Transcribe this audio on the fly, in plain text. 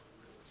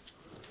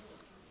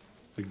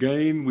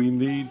Again, we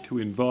need to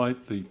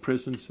invite the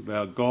presence of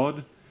our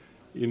God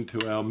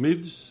into our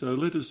midst, so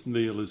let us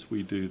kneel as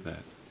we do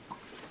that.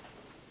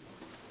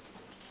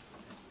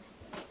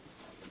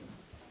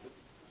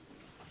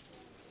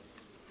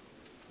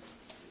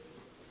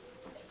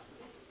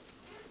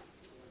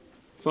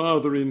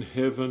 Father in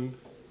heaven,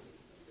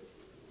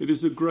 it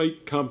is a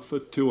great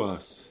comfort to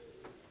us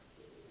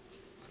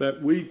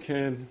that we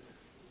can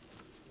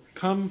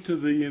come to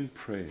Thee in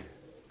prayer,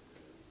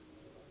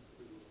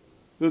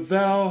 that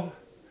Thou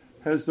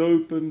hast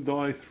opened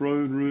Thy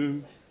throne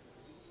room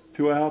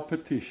to our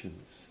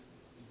petitions,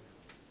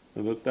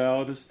 and that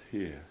Thou dost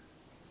hear.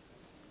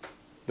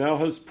 Thou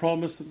hast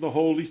promised that the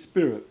Holy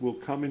Spirit will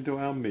come into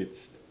our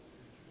midst,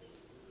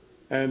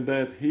 and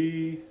that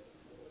He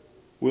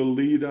will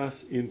lead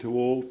us into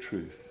all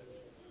truth.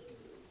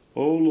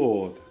 O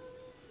Lord,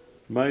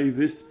 may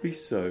this be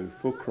so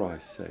for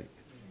Christ's sake.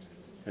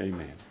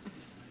 Amen.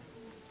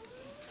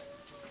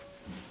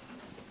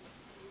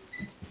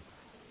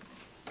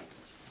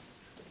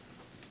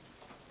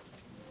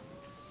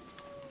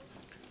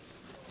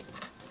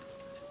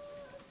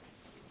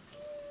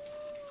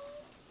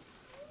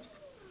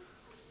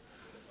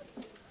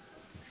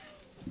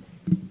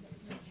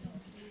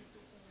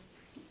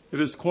 It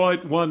is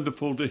quite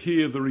wonderful to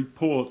hear the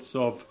reports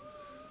of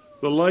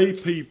the lay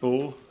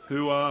people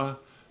who are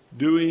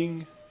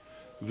doing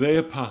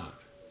their part.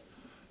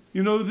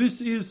 You know,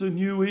 this is a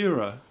new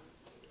era,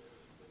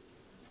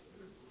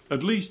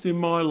 at least in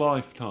my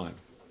lifetime.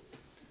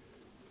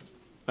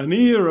 An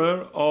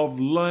era of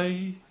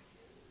laymen,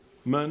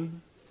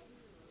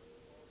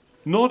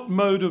 not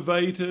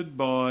motivated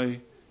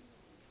by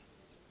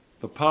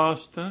the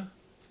pastor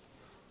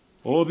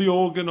or the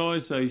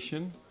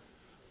organisation,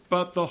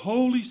 but the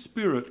Holy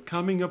Spirit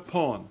coming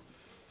upon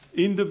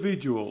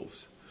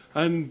individuals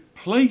and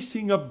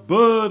placing a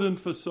burden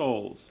for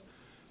souls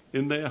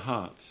in their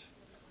hearts.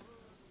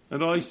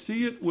 And I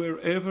see it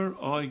wherever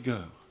I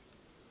go.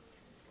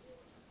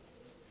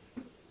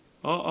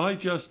 I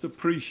just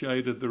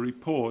appreciated the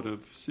report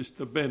of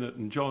Sister Bennett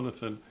and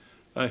Jonathan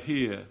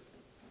here.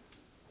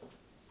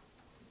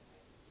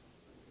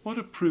 What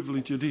a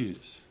privilege it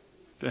is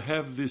to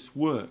have this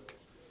work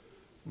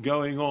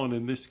going on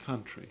in this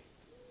country.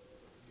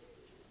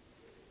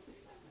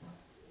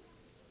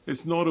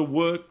 It's not a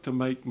work to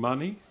make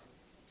money.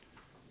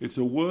 It's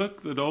a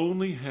work that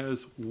only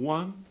has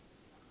one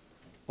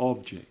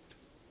object,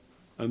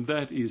 and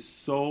that is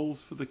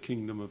souls for the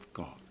kingdom of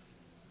God.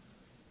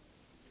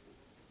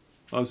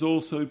 I was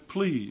also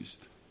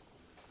pleased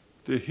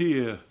to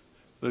hear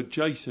that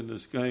Jason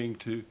is going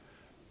to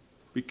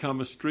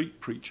become a street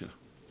preacher.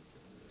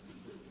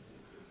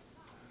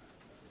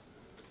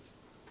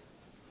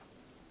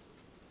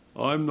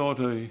 I'm not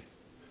a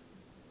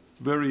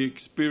very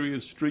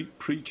experienced street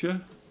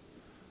preacher.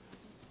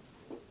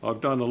 I've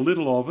done a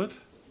little of it,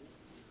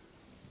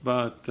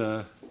 but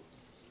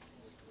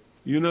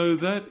you know,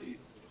 that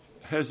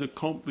has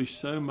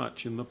accomplished so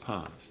much in the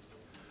past.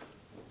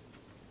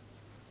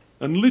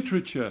 And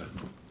literature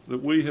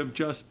that we have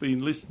just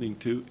been listening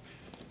to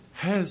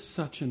has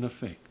such an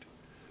effect.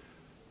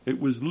 It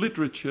was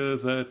literature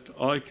that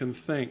I can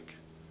thank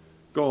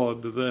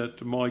God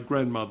that my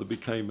grandmother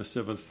became a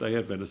Seventh-day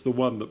Adventist, the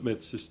one that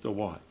met Sister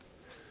White.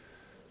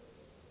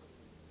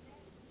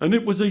 And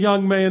it was a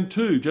young man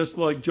too, just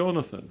like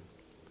Jonathan.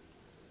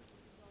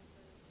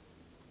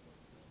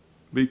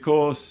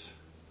 Because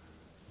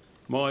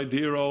my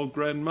dear old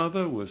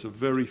grandmother was a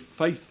very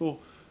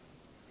faithful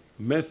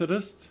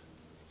Methodist.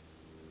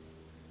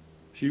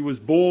 She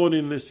was born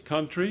in this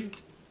country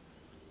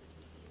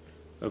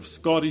of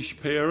Scottish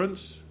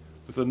parents.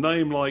 With a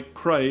name like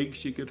Craig,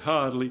 she could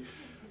hardly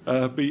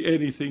be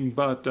anything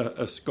but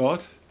a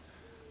Scot.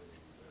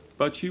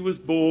 But she was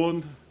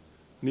born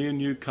near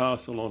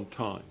Newcastle on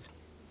Tyne.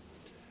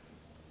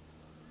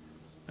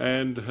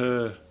 And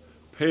her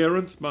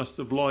parents must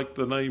have liked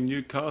the name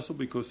Newcastle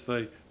because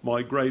they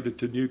migrated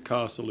to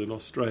Newcastle in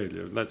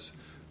Australia, and that's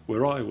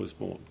where I was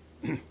born.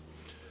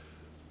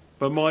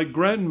 But my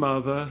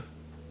grandmother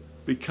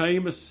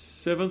became a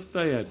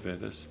Seventh-day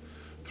Adventist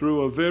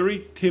through a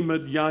very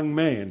timid young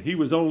man. He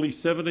was only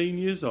 17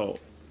 years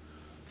old,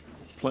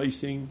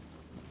 placing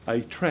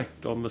a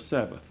tract on the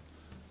Sabbath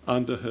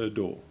under her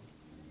door.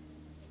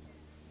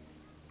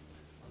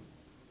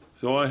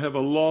 So I have a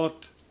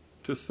lot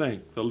to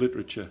thank the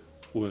literature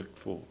work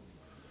for.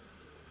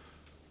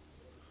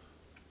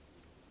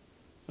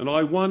 And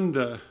I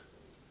wonder,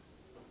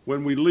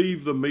 when we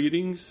leave the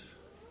meetings,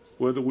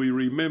 whether we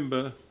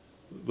remember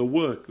the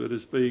work that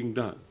is being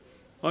done.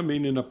 I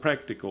mean in a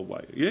practical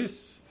way.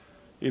 Yes,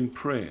 in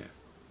prayer.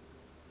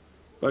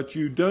 But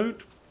you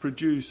don't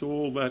produce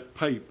all that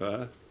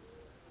paper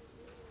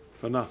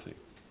for nothing.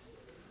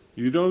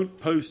 You don't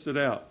post it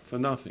out for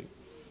nothing.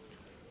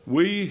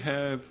 We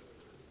have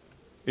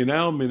in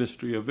our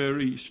ministry a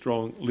very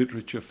strong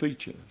literature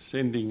feature,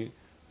 sending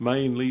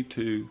mainly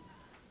to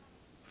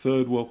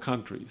third world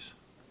countries,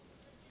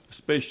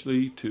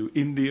 especially to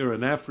India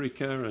and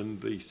Africa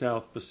and the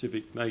South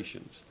Pacific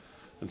nations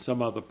and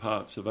some other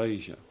parts of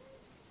Asia.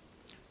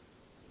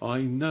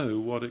 I know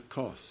what it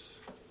costs.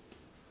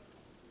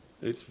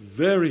 It's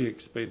very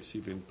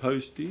expensive in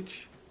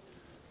postage,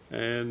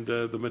 and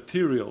the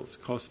materials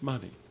cost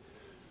money.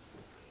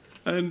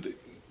 And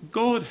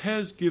God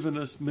has given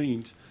us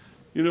means.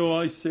 You know,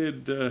 I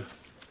said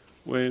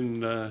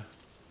when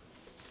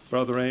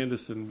Brother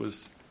Anderson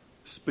was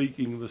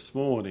speaking this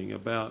morning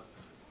about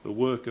the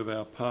work of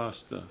our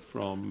pastor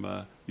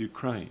from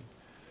Ukraine,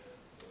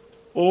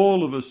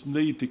 all of us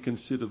need to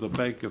consider the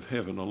Bank of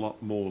Heaven a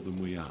lot more than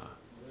we are.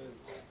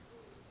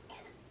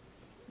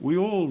 We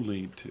all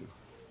need to.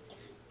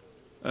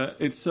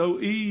 It's so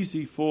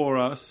easy for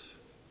us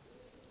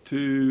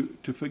to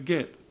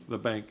forget the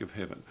Bank of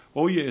Heaven.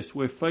 Oh yes,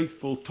 we're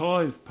faithful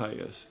tithe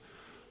payers,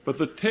 but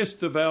the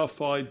test of our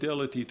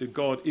fidelity to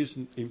God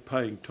isn't in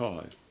paying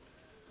tithe.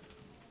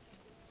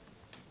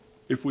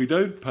 If we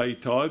don't pay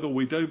tithe, or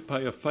we don't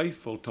pay a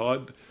faithful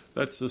tithe,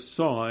 that's a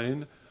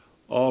sign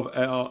of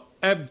our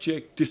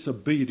abject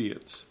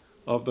disobedience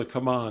of the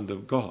command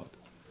of God,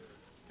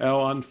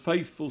 our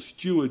unfaithful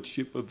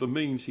stewardship of the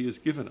means he has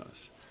given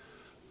us.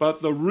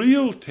 But the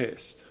real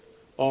test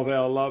of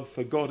our love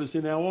for God is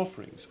in our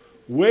offerings.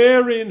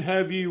 Wherein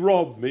have ye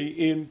robbed me?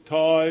 In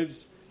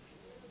tithes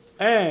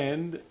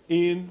and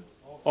in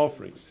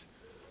offerings.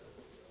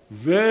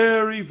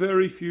 Very,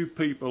 very few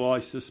people, I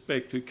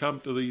suspect, who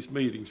come to these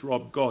meetings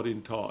rob God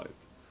in tithe.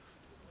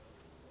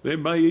 There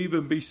may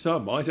even be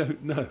some, I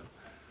don't know.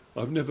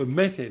 I've never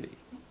met any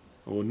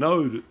or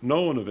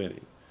known of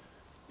any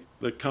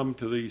that come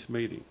to these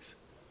meetings.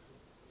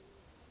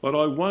 But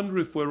I wonder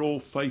if we're all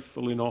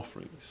faithful in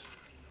offerings.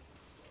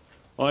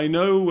 I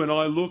know when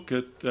I look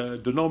at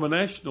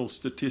denominational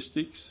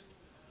statistics,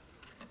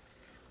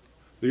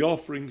 the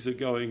offerings are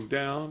going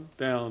down,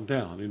 down,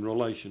 down in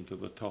relation to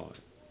the tithe.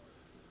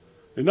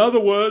 In other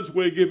words,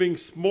 we're giving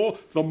small.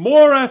 The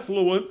more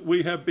affluent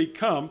we have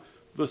become,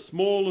 the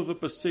smaller the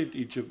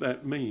percentage of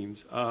that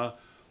means are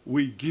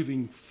we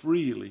giving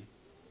freely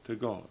to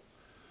God.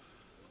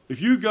 If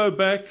you go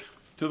back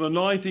to the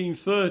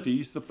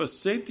 1930s, the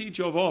percentage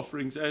of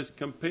offerings as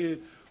compared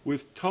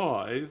with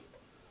tithe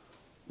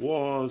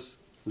was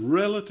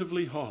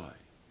relatively high.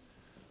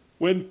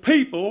 When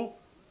people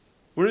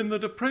were in the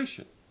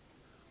Depression.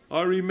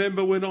 I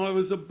remember when I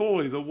was a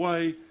boy, the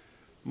way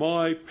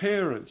my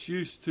parents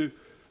used to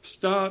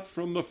start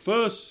from the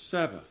first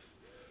Sabbath,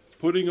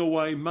 putting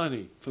away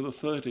money for the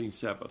 13th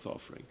Sabbath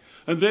offering.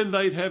 And then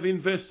they'd have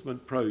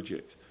investment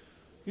projects.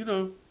 You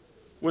know,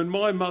 when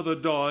my mother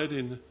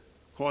died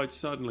quite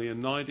suddenly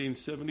in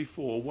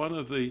 1974, one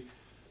of the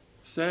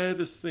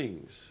saddest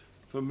things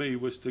for me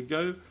was to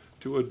go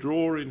to a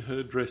drawer in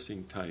her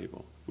dressing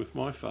table with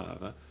my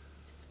father.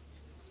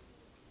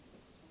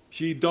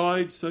 She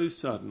died so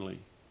suddenly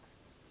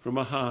from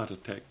a heart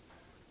attack,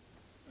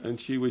 and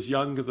she was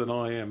younger than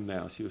I am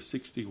now. She was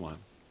 61.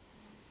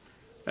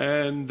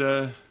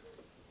 And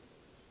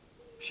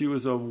she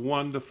was a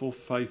wonderful,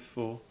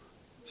 faithful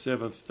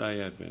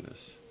Seventh-day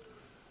Adventist.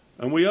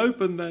 And we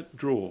opened that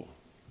drawer,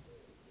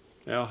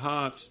 our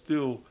hearts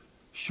still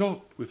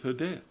shocked with her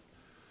death,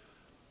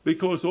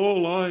 because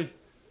all I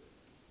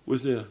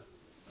was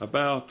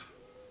about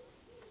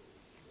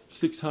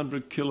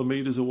 600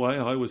 kilometres away.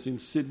 I was in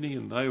Sydney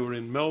and they were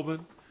in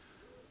Melbourne.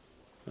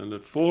 And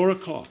at 4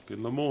 o'clock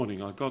in the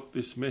morning I got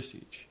this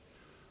message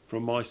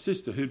from my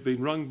sister, who'd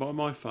been rung by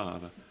my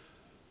father,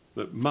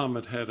 that Mum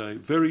had had a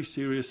very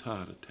serious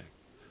heart attack.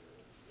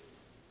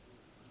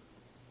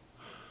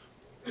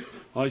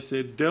 I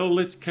said, Del,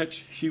 let's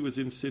catch, she was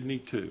in Sydney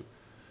too,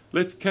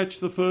 let's catch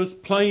the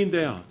first plane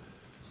down.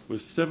 It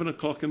was 7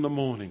 o'clock in the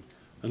morning,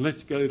 and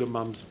let's go to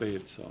Mum's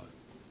bedside,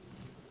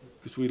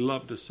 because we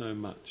loved her so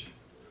much.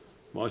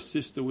 My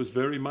sister was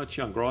very much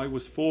younger. I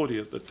was 40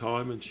 at the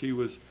time and she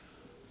was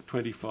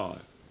 25.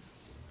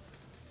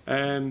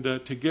 And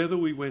together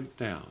we went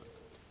down.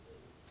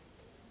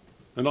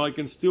 And I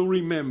can still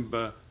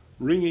remember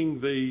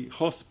ringing the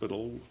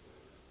hospital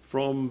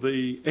from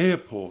the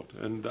airport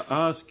and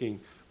asking,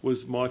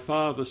 was my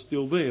father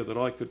still there, that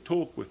I could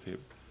talk with him?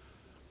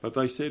 But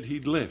they said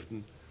he'd left,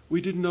 and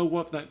we didn't know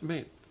what that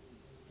meant.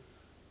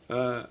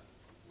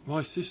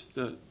 My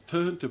sister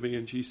turned to me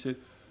and she said,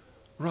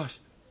 Russ,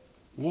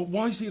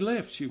 why's he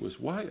left? She was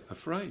way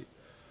afraid.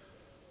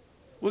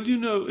 Well, you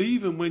know,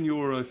 even when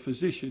you're a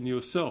physician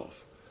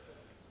yourself,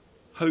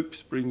 hope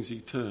springs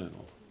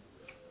eternal.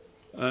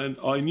 And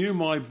I knew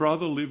my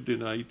brother lived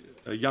in a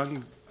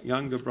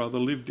younger brother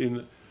lived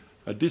in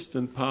a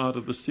distant part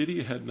of the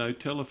city, had no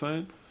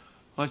telephone.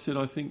 I said,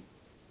 I think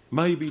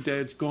maybe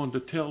Dad's gone to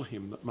tell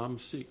him that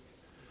Mum's sick,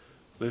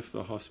 left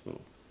the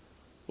hospital.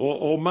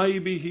 Or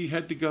maybe he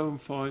had to go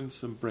and find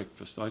some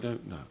breakfast, I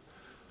don't know.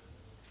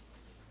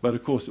 But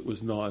of course it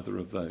was neither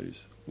of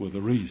those were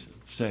the reason,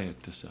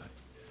 sad to say.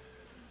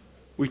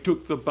 We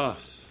took the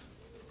bus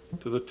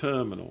to the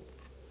terminal,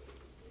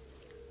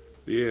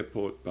 the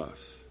airport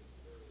bus,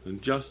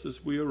 and just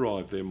as we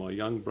arrived there, my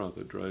young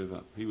brother drove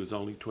up. He was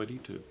only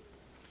 22.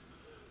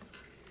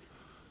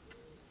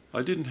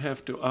 I didn't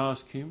have to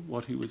ask him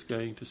what he was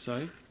going to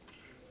say.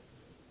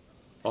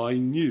 I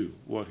knew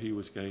what he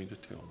was going to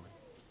tell me.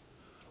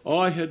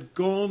 I had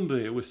gone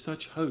there with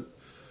such hope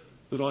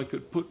that I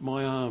could put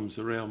my arms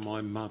around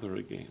my mother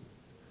again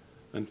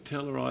and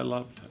tell her I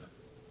loved her,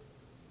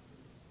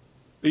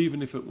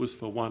 even if it was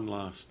for one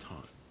last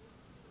time.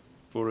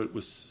 For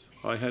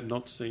I had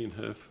not seen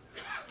her for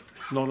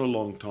not a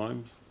long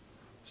time,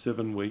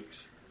 7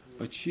 weeks,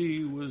 but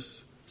she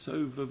was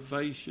so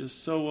vivacious,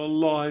 so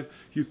alive,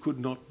 you could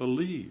not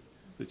believe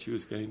that she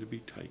was going to be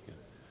taken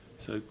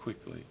so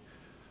quickly.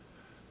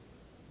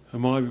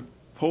 And my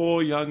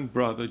poor young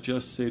brother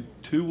just said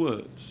 2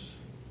 words: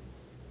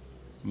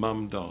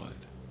 Mum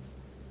died.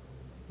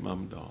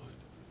 Mum died.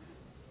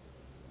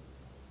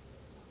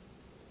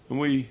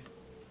 And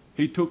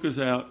he took us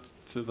out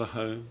to the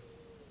home.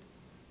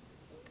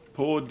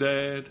 Poor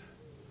Dad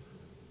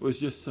was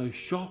just so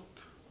shocked.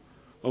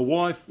 A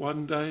wife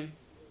one day,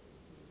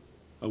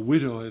 a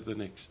widower the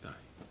next day.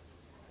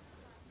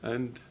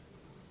 And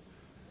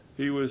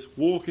he was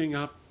walking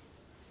up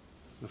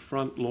the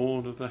front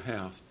lawn of the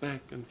house,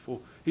 back and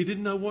forth. He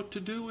didn't know what to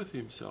do with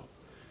himself.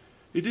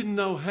 He didn't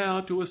know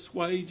how to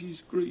assuage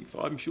his grief.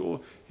 I'm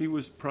sure he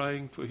was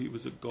praying, for he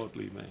was a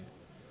godly man.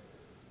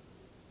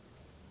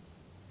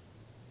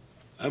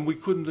 And we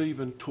couldn't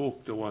even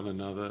talk to one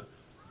another.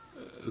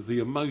 The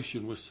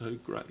emotion was so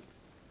great.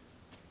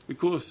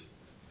 Because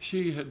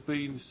she had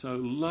been so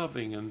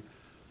loving, and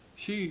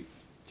she'd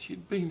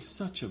been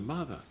such a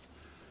mother.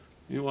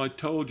 You know, I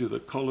told you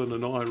that Colin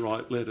and I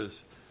write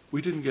letters.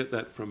 We didn't get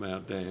that from our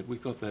dad. We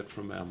got that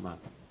from our mum.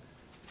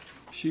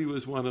 She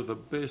was one of the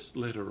best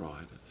letter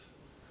writers.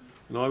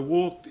 And I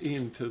walked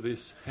into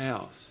this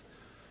house,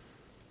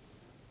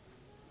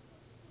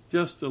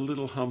 just a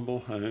little humble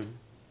home,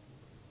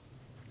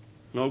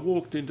 and I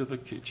walked into the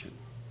kitchen.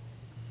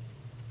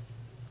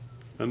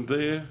 And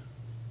there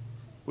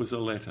was a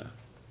letter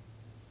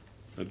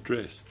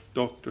addressed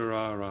Dr.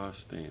 R.R.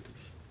 Standish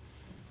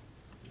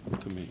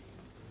to me.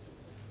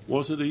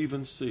 Was it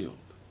even sealed?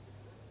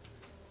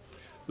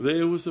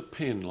 There was a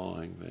pen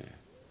lying there,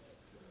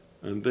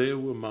 and there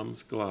were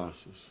Mum's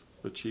glasses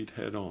that she'd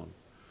had on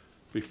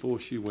before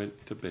she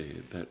went to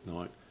bed that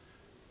night.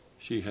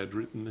 She had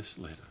written this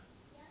letter.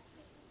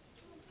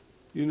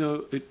 You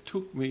know, it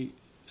took me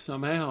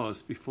some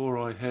hours before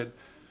I had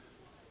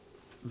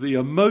the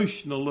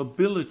emotional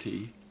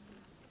ability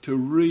to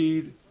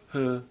read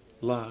her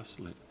last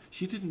letter.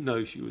 She didn't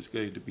know she was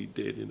going to be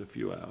dead in a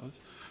few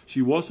hours.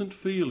 She wasn't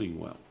feeling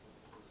well.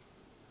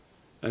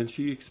 And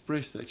she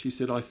expressed that. She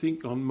said, I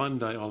think on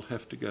Monday I'll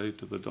have to go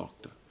to the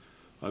doctor.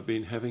 I've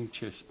been having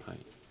chest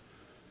pain.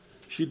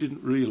 She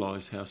didn't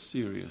realise how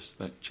serious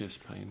that chest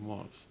pain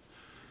was.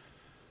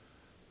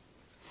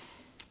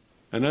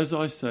 And as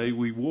I say,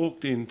 we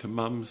walked into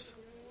Mum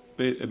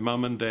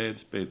and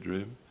Dad's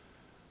bedroom,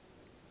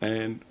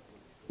 and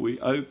we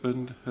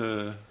opened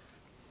her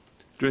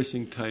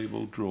dressing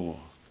table drawer.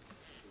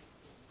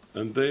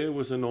 And there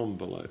was an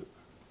envelope,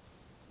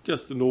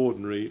 just an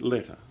ordinary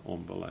letter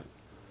envelope,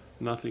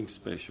 nothing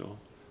special.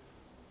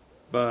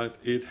 But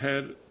it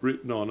had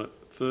written on it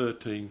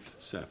 13th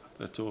Sabbath.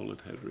 That's all it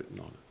had written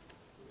on it.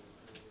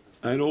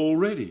 And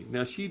already,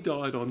 now she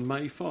died on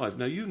May 5.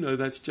 Now you know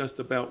that's just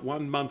about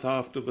 1 month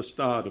after the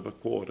start of a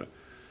quarter.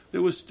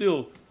 There was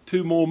still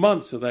 2 more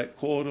months of that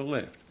quarter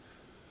left.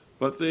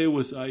 But there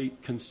was a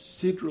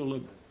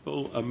considerable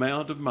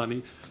amount of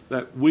money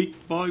that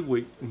week by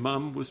week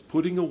Mum was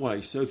putting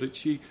away so that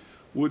she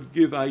would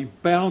give a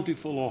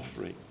bountiful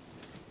offering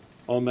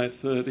on that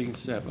 13th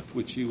Sabbath,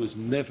 which she was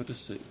never to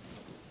see.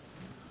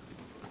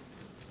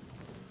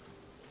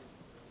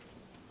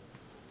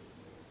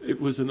 It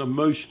was an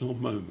emotional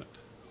moment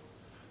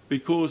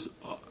because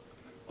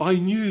I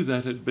knew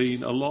that had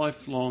been a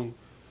lifelong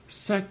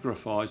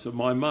sacrifice of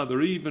my mother,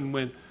 even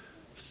when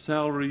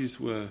salaries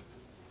were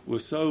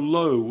so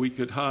low we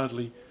could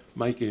hardly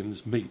make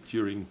ends meet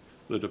during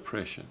the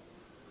Depression.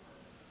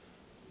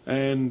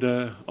 And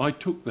I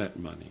took that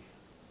money.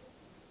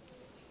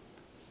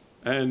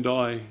 And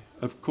I,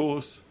 of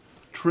course,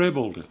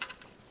 trebled it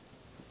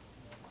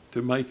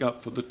to make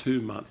up for the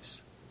 2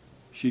 months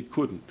she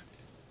couldn't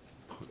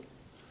put.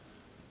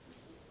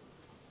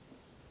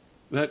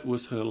 That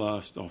was her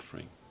last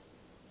offering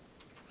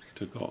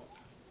to God.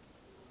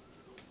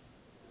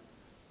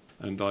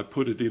 And I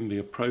put it in the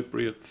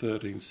appropriate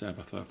 13th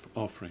Sabbath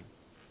offering.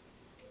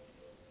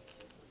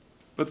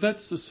 But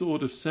that's the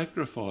sort of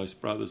sacrifice,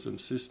 brothers and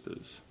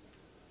sisters,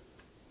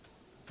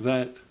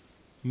 that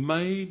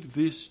made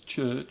this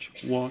church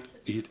what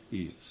it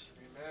is.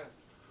 Amen.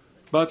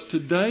 But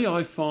today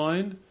I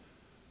find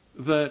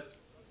that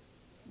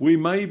we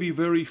may be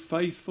very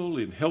faithful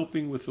in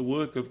helping with the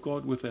work of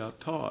God with our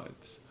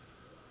tithes,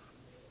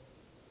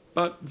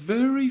 but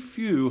very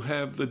few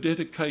have the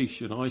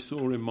dedication I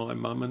saw in my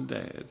mum and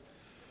dad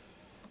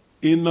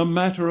in the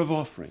matter of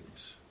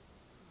offerings.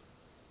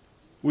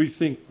 We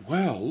think,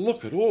 wow,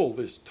 look at all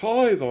this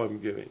tithe I'm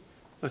giving.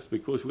 That's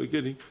because we're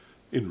getting,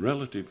 in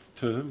relative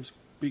terms,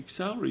 big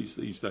salaries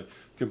these days,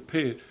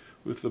 compared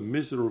with the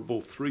miserable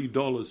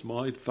 $3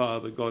 my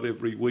father got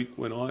every week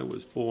when I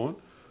was born.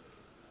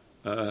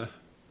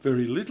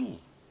 Very little.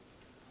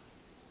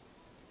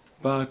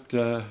 But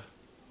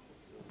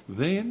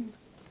then,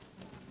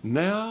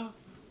 now,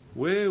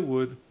 where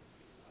would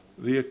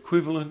the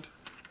equivalent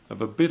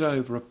of a bit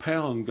over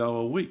 £1 go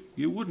a week?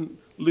 You wouldn't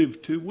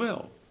live too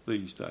well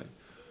these days.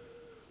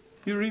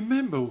 You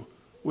remember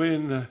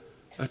when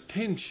a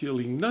 10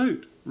 shilling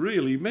note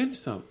really meant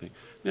something.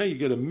 Now you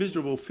get a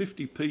miserable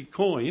 50p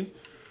coin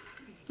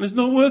and it's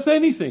not worth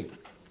anything.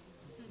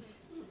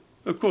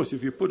 Of course,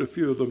 if you put a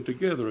few of them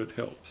together, it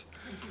helps.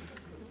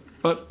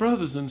 But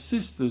brothers and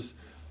sisters,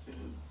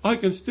 I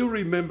can still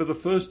remember the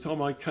first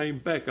time I came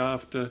back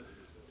after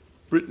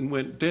Britain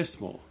went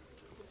decimal.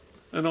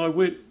 And I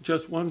went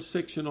just one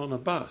section on a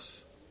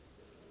bus.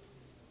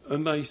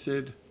 And they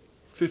said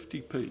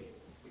 50p.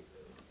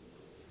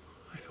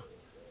 I thought,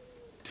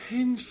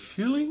 10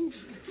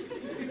 shillings?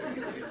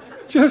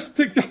 Just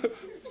to go.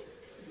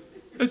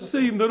 It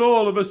seemed that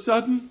all of a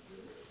sudden,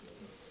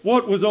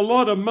 what was a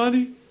lot of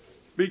money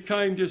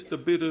became just a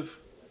bit of,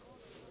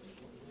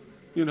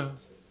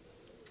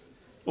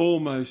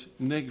 almost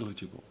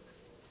negligible.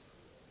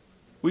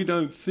 We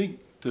don't think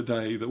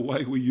today the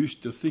way we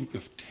used to think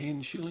of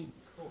 10 shillings.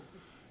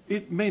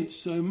 It meant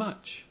so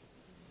much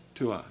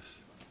to us.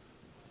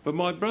 But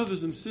my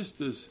brothers and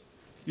sisters,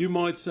 you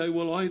might say,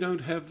 well, I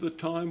don't have the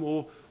time,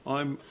 or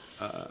I'm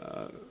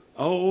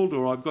old,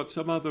 or I've got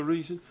some other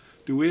reason.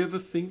 Do we ever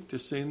think to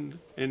send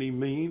any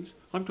means?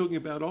 I'm talking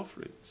about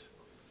offerings.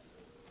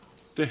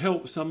 To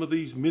help some of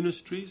these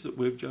ministries that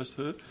we've just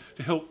heard,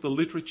 to help the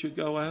literature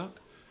go out.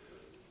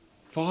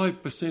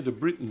 5% of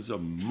Britons a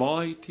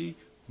mighty,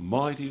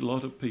 mighty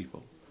lot of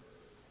people,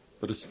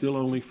 but it's still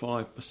only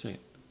 5%.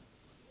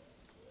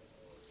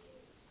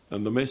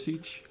 And the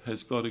message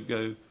has got to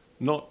go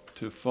not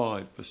to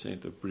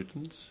 5% of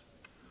Britons,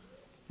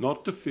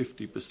 not to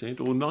 50%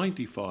 or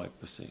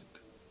 95%.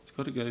 It's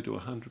got to go to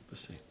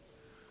 100%.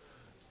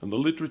 And the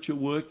literature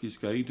work is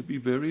going to be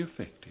very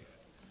effective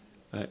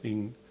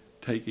in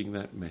taking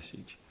that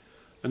message.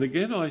 And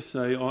again I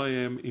say I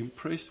am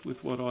impressed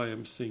with what I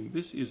am seeing.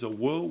 This is a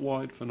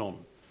worldwide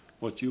phenomenon,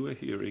 what you are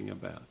hearing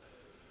about.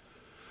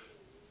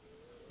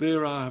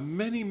 There are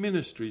many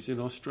ministries in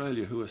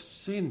Australia who are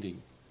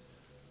sending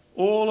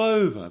all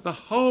over. The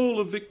whole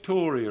of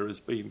Victoria has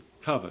been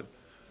covered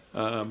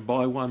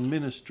by one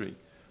ministry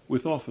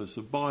with offers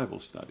of Bible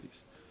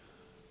studies.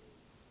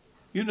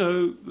 You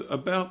know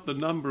about the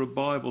number of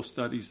Bible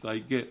studies they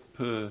get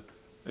per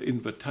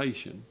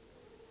invitation,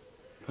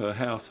 per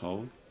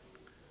household,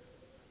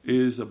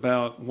 is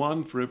about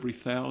 1 for every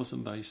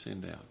 1,000 they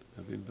send out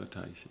of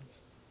invitations.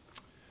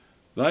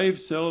 They've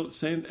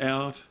sent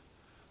out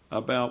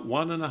about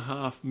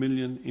 1.5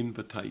 million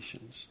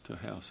invitations to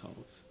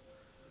households.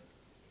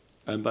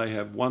 And they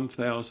have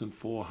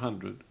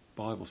 1,400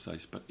 Bible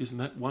studies. But isn't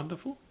that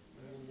wonderful?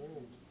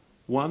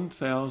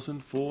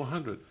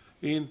 1,400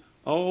 in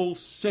old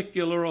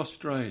secular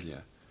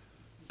Australia.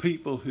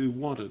 People who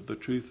wanted the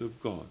truth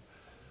of God.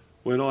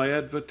 When I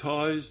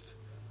advertised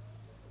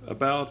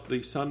about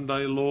the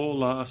Sunday law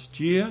last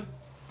year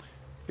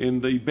in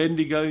the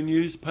Bendigo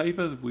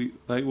newspaper,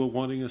 they were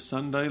wanting a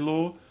Sunday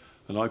law,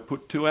 and I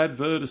put 2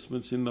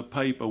 advertisements in the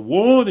paper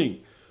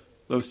warning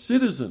the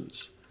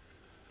citizens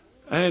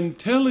and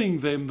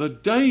telling them the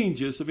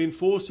dangers of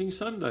enforcing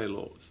Sunday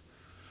laws.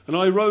 And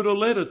I wrote a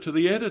letter to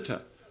the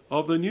editor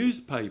of the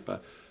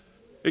newspaper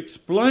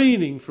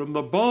explaining from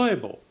the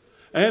Bible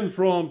and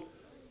from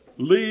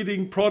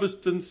leading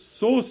Protestant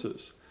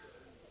sources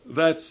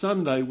that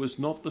Sunday was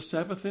not the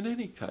Sabbath in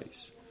any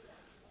case.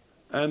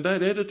 And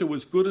that editor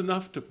was good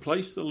enough to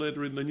place the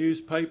letter in the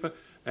newspaper,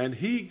 and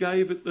he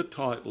gave it the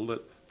title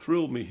that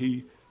thrilled me.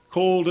 He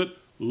called it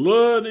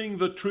Learning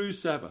the True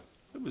Sabbath.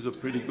 It was a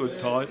pretty good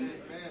title.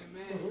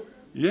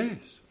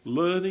 Yes,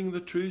 Learning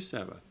the True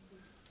Sabbath.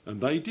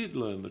 And they did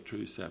learn the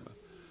true Sabbath.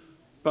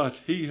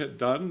 But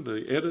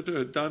the editor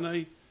had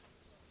done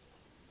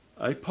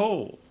a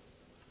poll,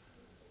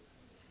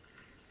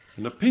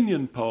 an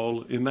opinion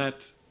poll in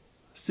that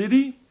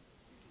city.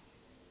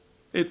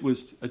 It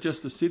was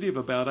just a city of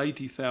about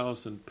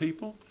 80,000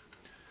 people.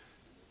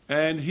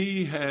 And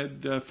he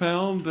had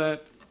found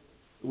that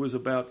it was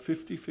about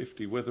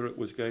 50-50 whether it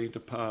was going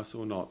to pass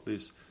or not,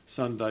 this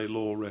Sunday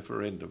law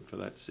referendum for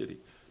that city,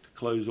 to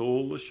close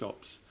all the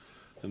shops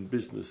and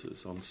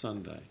businesses on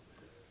Sunday.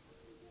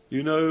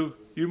 You know,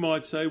 you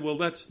might say, well,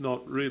 that's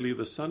not really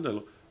the Sunday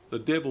law. The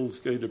devil's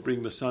going to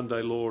bring the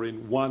Sunday law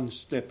in one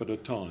step at a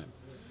time.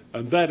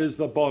 And that is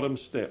the bottom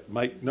step.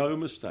 Make no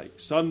mistake.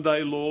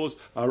 Sunday laws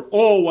are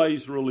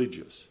always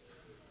religious.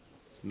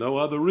 No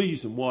other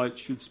reason why it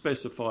should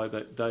specify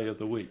that day of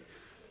the week.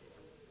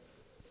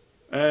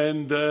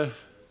 And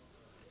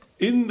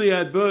in the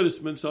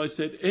advertisements I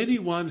said,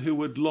 anyone who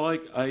would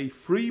like a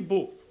free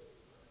book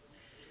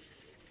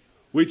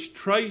which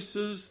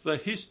traces the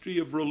history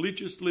of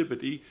religious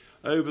liberty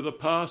over the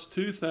past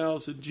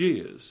 2,000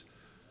 years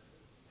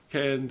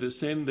can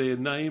send their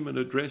name and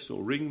address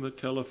or ring the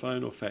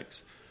telephone or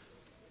fax.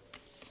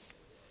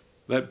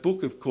 That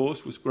book, of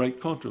course, was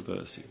great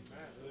controversy.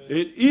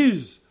 It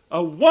is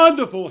a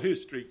wonderful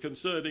history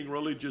concerning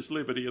religious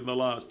liberty in the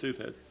last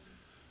 2,000 years.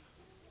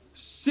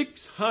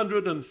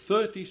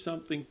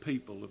 630-something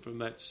people from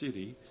that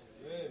city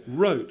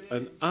wrote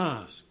and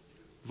asked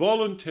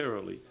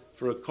voluntarily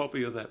for a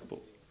copy of that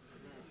book.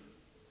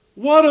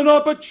 What an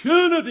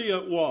opportunity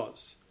it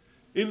was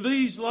in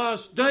these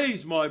last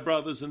days, my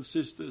brothers and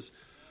sisters,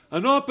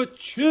 an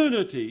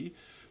opportunity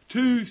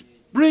to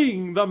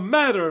bring the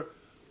matter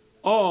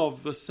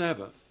of the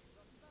Sabbath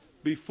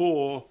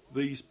before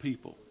these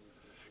people.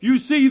 You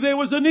see, there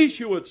was an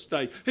issue at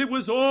stake. It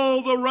was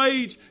all the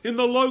rage in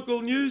the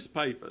local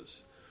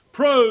newspapers,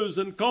 pros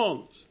and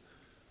cons.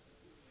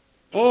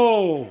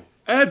 Oh,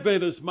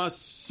 Adventists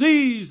must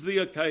seize the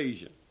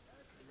occasion.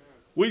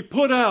 We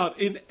put out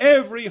in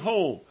every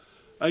home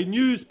a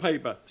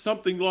newspaper,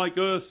 something like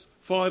Earth's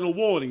Final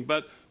Warning,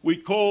 but we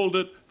called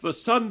it the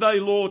Sunday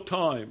Law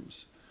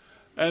Times,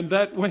 and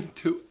that went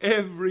to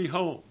every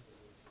home.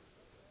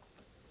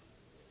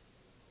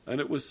 And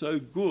it was so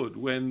good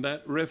when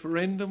that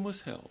referendum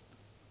was held.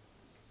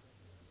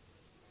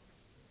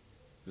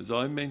 As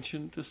I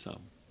mentioned to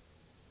some,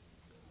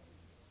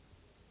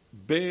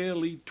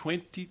 barely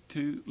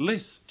 22,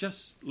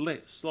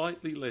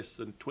 slightly less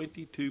than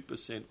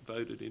 22%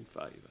 voted in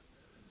favour.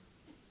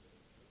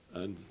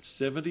 And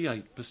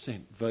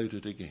 78%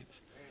 voted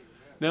against.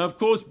 Now, of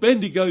course,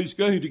 Bendigo's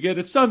going to get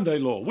its Sunday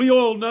law. We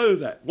all know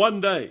that.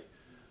 One day,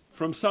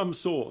 from some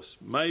source,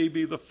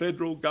 maybe the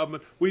federal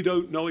government, we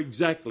don't know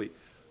exactly,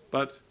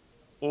 but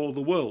all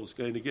the world's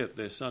going to get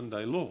their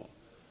Sunday law.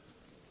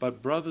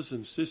 But brothers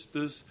and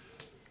sisters,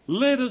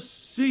 let us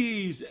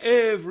seize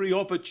every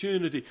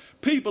opportunity.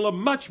 People are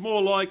much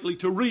more likely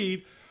to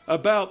read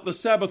about the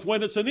Sabbath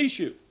when it's an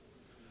issue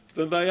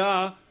than they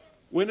are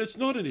when it's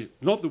not an issue.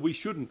 Not that we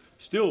shouldn't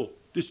still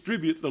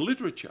distribute the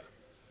literature,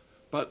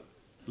 but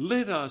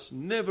let us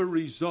never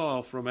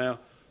resile from our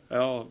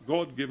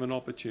God-given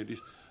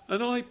opportunities.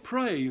 And I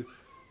pray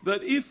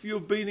that if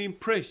you've been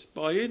impressed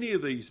by any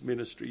of these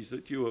ministries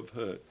that you have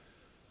heard,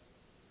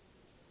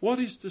 what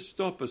is to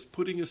stop us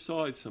putting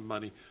aside some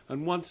money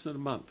and once a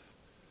month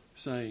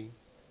saying,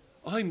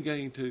 I'm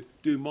going to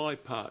do my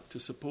part to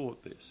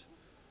support this?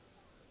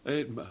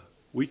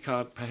 We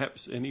can't,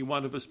 perhaps any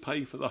one of us,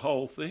 pay for the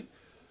whole thing,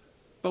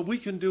 but we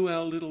can do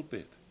our little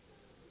bit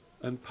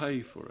and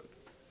pay for it.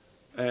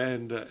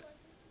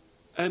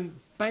 And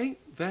bank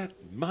that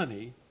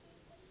money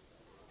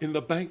in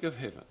the Bank of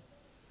Heaven.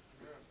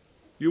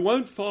 You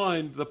won't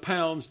find the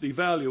pounds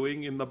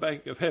devaluing in the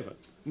Bank of Heaven.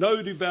 No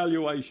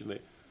devaluation there.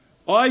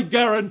 I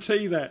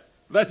guarantee that.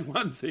 That's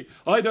one thing.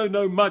 I don't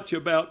know much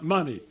about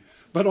money,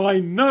 but I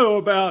know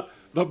about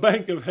the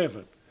Bank of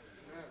Heaven.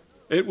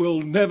 It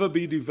will never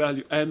be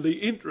devalued. And the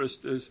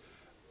interest is,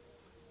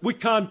 we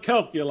can't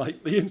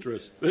calculate the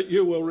interest that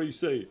you will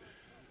receive.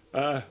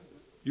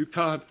 You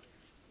can't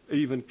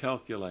even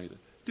calculate it.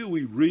 Do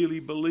we really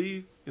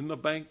believe in the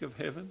Bank of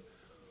Heaven?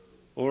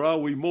 Or are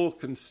we more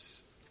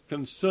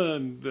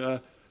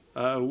concerned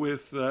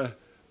with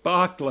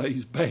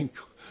Barclays Bank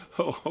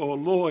or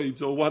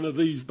Lloyd's or one of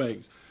these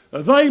banks?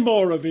 Are they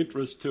more of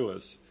interest to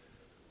us?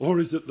 Or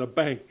is it the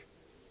Bank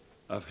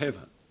of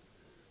Heaven?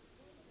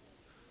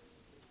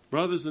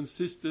 Brothers and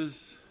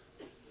sisters,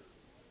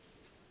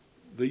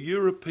 the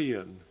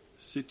European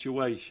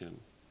situation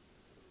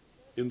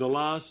in the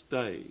last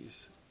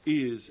days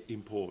is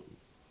important.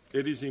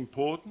 It is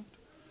important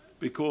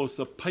because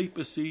the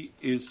papacy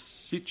is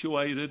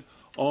situated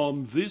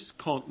on this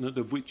continent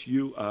of which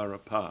you are a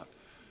part.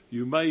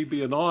 You may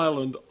be an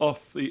island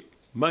off the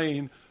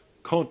main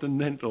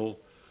continental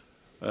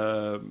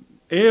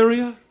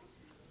area,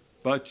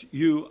 but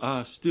you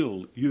are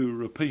still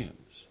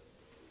Europeans.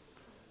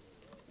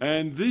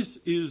 And this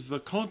is the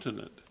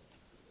continent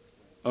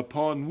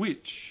upon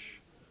which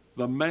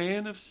the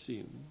man of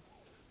sin,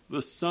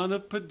 the son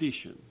of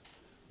perdition,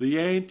 the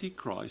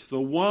Antichrist,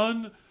 the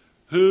one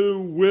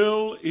who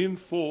will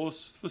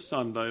enforce the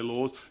Sunday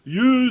laws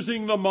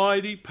using the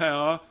mighty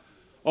power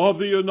of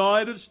the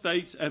United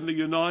States and the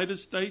United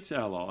States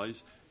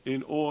allies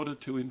in order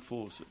to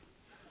enforce it.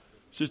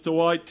 Sister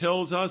White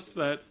tells us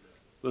that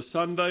the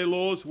Sunday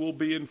laws will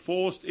be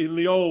enforced in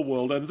the old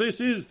world, and this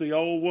is the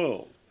old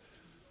world,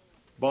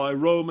 by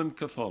Roman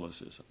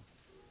Catholicism,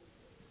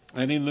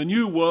 and in the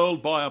new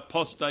world by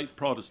apostate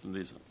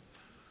Protestantism.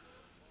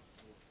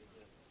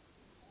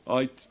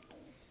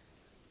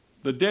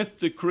 The death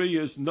decree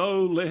is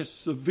no less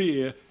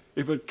severe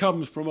if it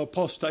comes from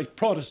apostate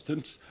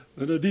Protestants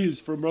than it is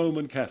from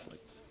Roman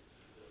Catholics.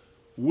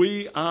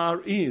 We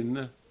are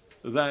in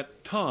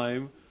that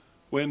time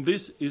when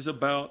this is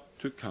about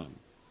to come.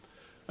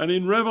 And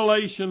in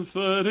Revelation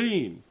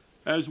 13,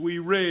 as we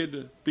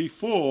read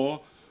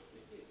before,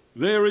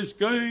 there is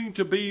going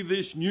to be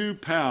this new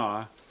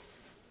power,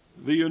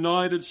 the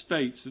United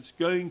States, that's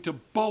going to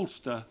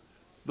bolster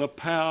the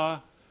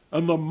power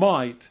and the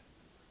might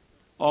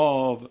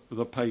of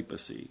the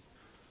papacy.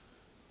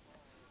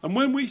 And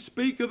when we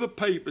speak of the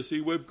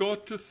papacy, we've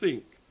got to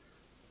think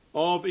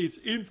of its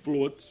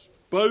influence,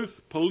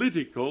 both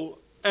political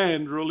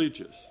and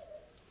religious.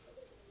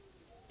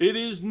 It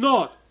is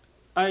not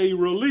a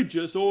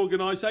religious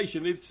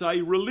organisation, it's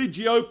a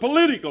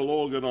religio-political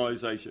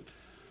organisation.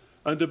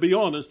 And to be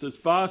honest, it's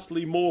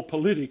vastly more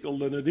political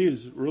than it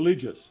is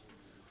religious.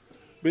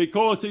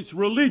 because its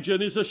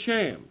religion is a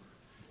sham.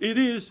 It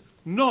is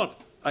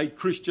not a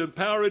Christian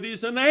power, it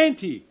is an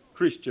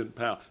anti-Christian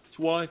power. That's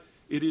why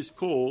it is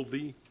called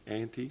the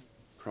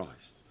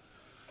Antichrist.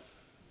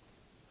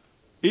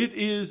 It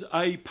is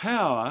a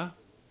power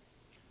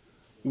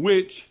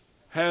which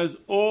has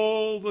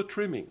all the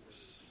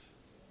trimmings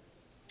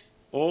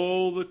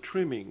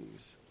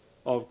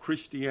of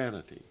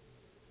Christianity,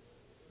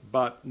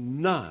 but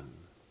none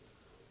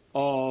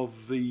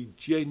of the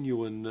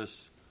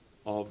genuineness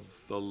of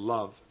the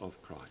love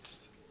of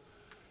Christ.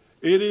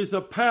 It is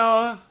a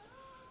power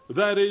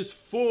that is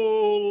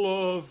full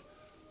of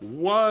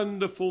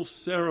wonderful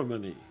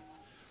ceremony,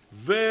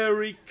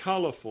 very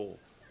colourful,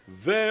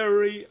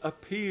 very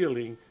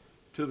appealing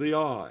to the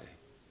eye.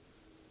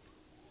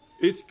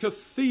 Its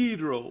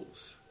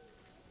cathedrals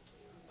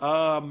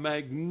are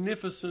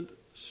magnificent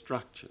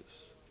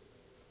structures.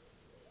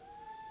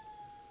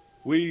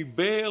 We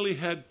barely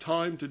had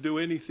time to do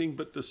anything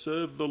but to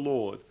serve the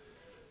Lord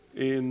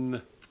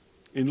in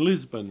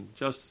Lisbon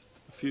just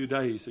a few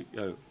days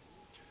ago.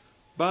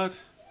 But,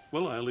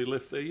 well, I only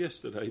left there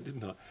yesterday,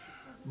 didn't I?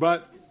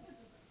 But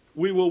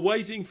we were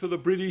waiting for the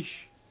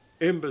British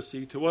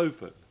embassy to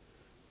open.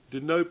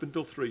 Didn't open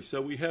till 3,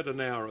 so we had an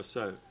hour or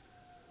so.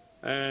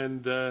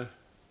 And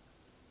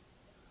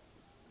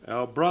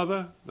our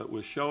brother that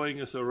was showing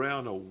us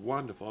around a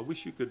wonderful... I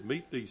wish you could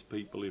meet these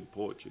people in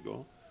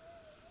Portugal.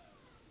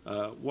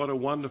 What a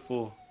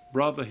wonderful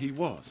brother he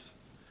was.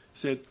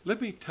 Said,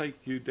 let me take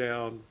you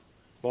down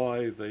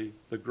by the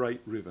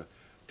great river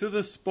to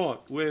the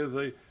spot where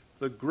the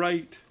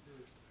great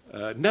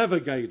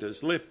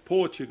navigators left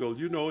Portugal,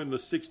 you know, in the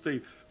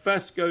 16th,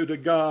 Vasco da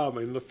Gama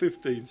in the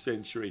 15th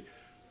century,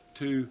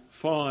 to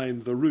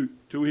find the route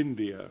to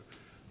India.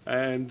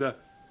 And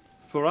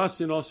for us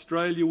in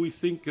Australia, we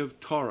think of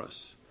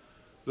Torres,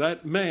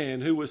 that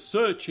man who was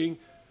searching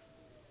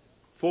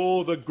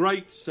for the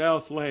great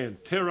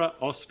Southland, Terra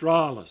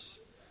Australis.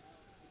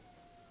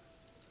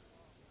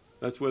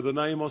 That's where the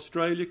name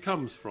Australia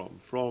comes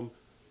from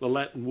the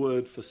Latin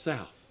word for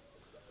south.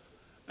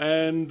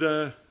 And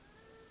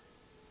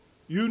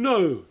you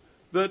know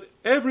that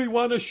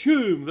everyone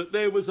assumed that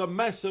there was a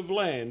mass of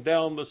land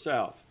down the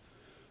south.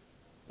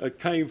 It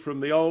came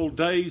from the old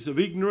days of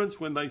ignorance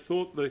when they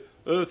thought the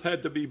earth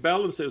had to be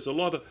balanced. There was a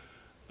lot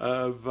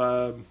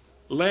of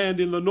land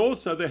in the north,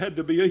 so there had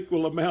to be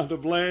equal amount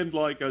of land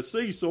like a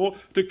seesaw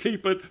to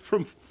keep it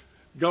from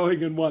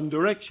going in one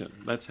direction.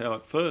 That's how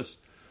it first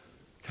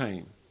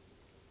came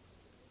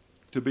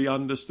to be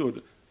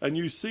understood. And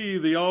you see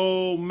the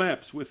old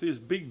maps with this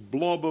big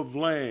blob of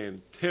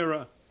land,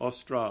 Terra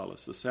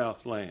Australis, the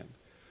South Land.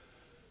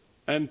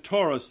 And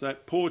Torres,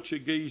 that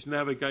Portuguese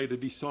navigator,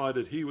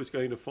 decided he was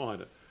going to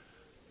find it.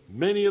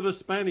 Many of the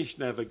Spanish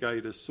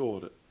navigators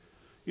sought it.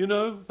 You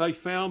know, they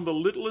found the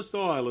littlest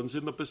islands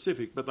in the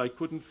Pacific, but they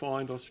couldn't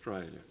find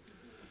Australia.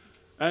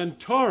 And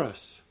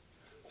Torres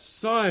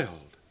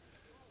sailed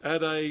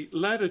at a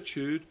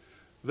latitude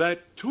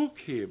that took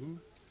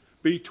him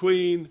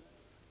between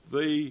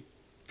the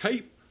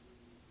Cape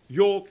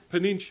York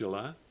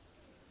Peninsula,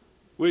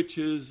 which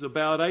is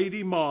about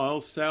 80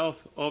 miles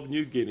south of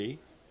New Guinea,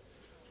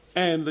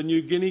 and the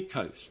New Guinea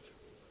coast.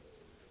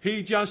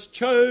 He just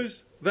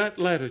chose that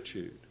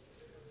latitude.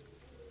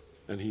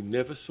 And he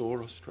never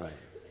saw Australia.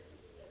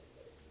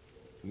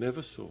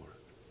 Never saw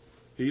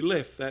it. He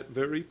left that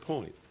very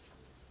point.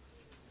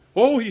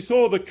 Oh, he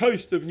saw the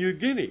coast of New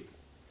Guinea,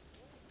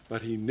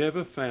 but he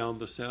never found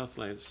the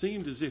Southland. It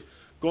seemed as if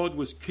God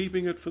was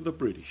keeping it for the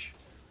British.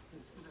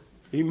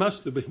 He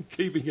must have been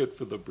keeping it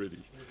for the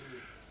British,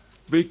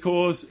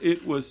 because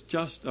it was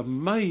just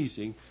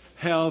amazing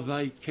how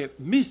they kept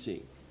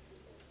missing.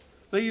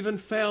 They even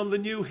found the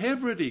New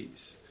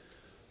Hebrides.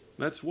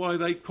 That's why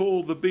they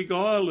call the big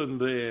island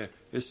there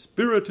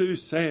Espiritu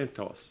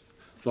Santos,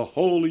 the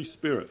Holy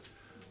Spirit.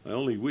 I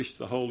only wish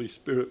the Holy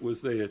Spirit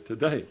was there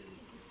today.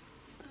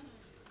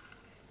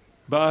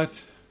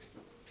 But,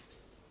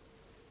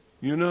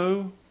 you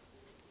know,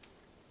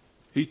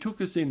 he took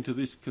us into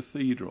this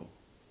cathedral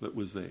that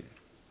was there.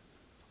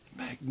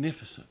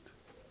 Magnificent.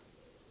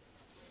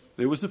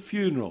 There was a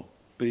funeral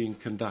being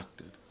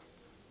conducted.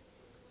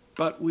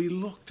 But we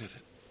looked at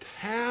it,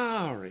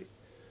 towering.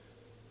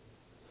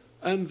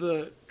 And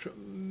the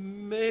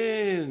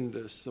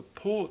tremendous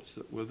supports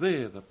that were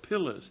there, the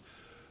pillars,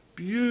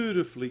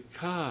 beautifully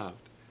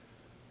carved.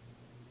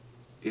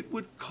 It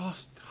would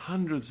cost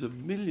hundreds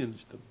of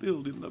millions to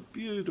build in the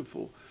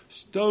beautiful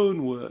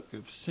stonework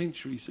of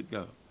centuries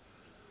ago.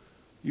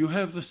 You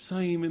have the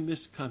same in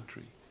this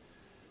country,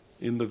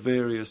 in the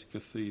various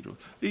cathedrals.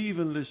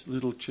 Even this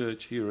little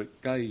church here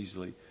at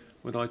Gazeley,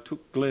 when I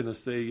took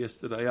Glenys there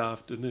yesterday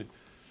afternoon,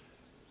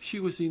 she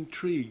was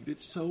intrigued.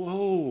 It's so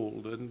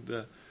old,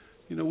 and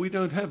you know, we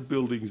don't have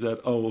buildings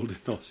that old in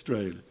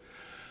Australia.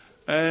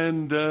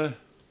 And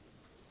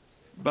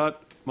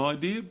but, my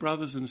dear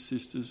brothers and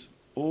sisters,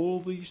 all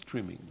these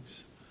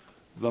trimmings,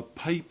 the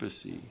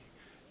papacy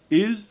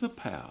is the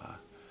power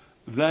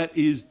that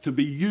is to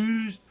be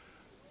used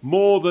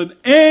more than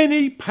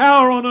any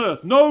power on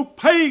earth. No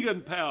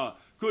pagan power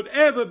could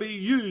ever be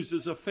used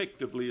as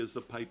effectively as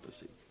the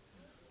papacy.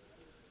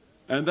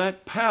 And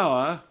that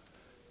power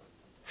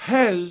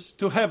has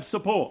to have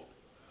support.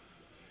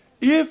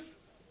 If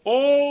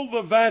all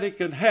the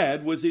Vatican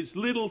had was its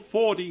little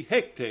 40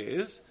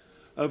 hectares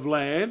of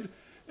land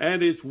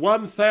and its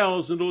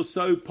 1,000 or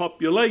so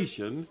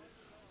population,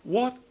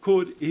 what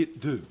could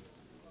it do?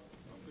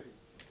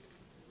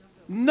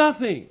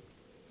 Nothing.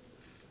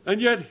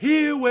 And yet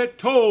here we're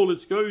told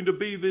it's going to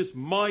be this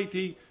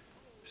mighty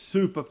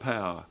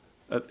superpower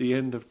at the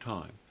end of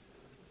time.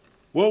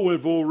 Well,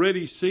 we've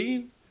already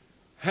seen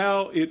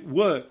how it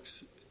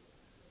works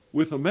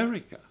with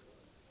America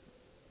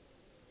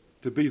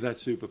to be that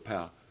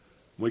superpower.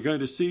 We're going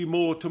to see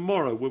more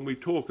tomorrow when we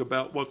talk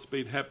about what's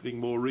been happening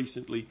more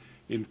recently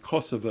in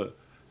Kosovo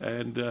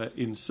and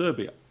in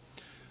Serbia.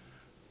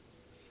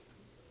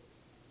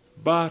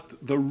 But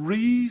the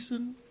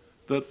reason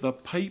that the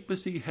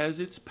papacy has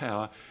its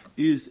power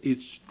is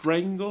its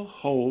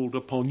stranglehold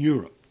upon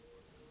Europe.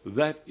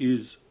 That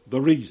is the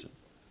reason.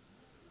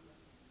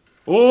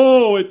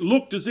 Oh, it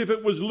looked as if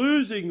it was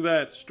losing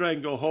that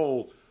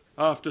stranglehold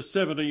after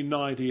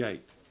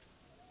 1798.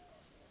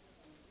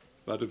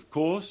 But of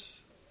course,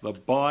 the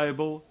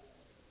Bible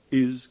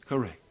is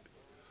correct.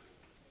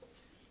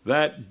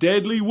 That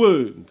deadly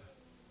wound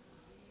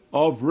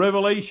of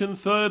Revelation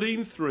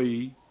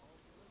 13:3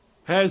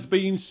 has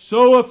been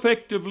so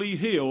effectively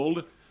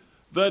healed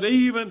that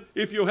even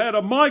if you had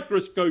a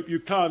microscope, you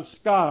can't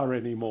scar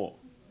anymore.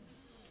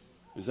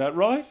 Is that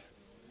right?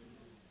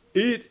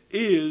 It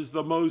is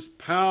the most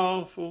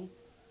powerful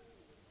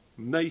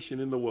nation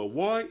in the world.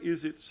 Why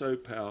is it so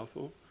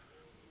powerful?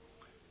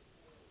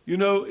 You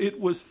know, it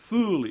was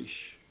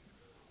foolish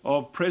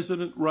of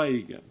President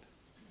Reagan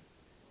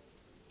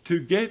to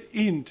get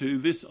into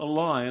this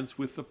alliance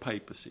with the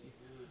papacy,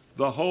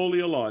 the Holy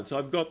Alliance.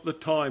 I've got the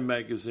Time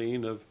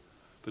magazine of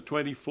the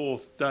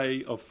 24th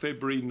day of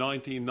February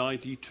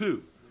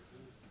 1992,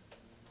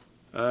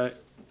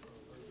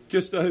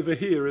 just over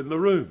here in the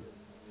room.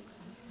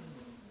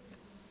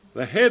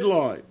 The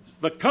headlines,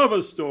 the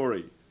cover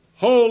story,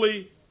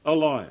 Holy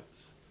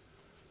Alliance.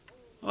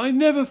 I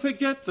never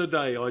forget the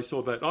day I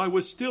saw that. I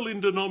was still in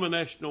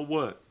denominational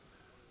work.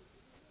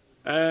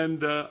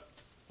 And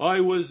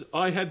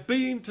I had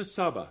been to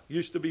Sabah,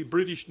 used to be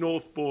British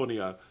North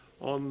Borneo,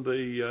 on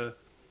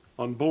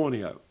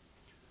Borneo.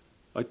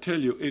 I tell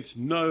you, it's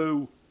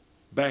no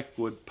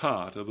backward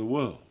part of the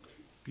world.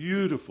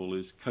 Beautiful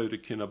is Kota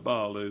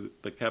Kinabalu,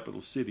 the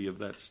capital city of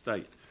that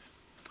state.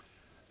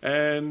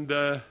 And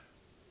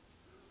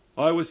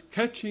I was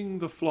catching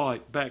the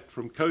flight back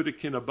from Kota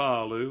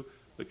Kinabalu,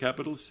 the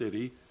capital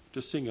city,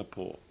 to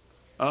Singapore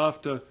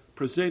after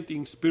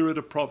presenting Spirit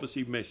of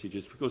Prophecy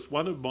messages, because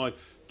one of my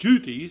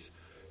duties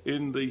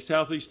in the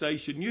Southeast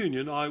Asian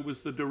Union, I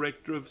was the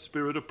director of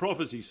Spirit of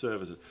Prophecy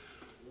services.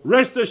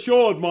 Rest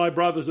assured, my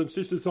brothers and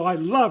sisters, I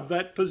love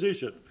that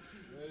position.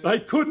 They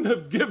couldn't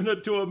have given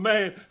it to a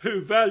man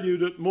who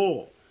valued it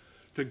more.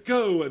 To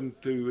go and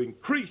to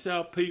increase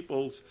our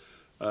people's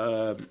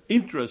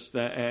interest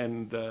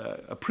and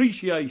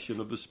appreciation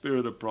of the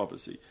Spirit of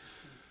Prophecy.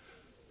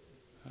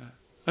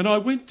 And I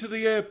went to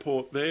the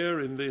airport there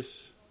in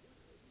this,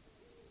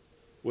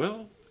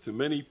 well, to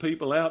many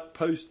people,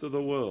 outpost of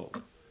the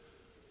world.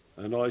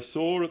 And I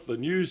saw at the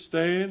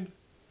newsstand,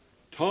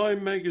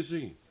 Time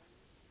magazine,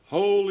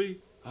 Holy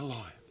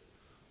Alliance.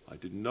 I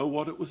didn't know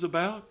what it was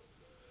about,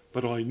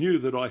 but I knew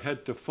that I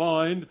had to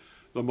find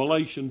the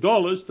Malaysian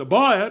dollars to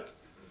buy it.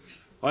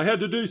 I had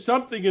to do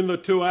something in the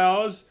 2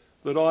 hours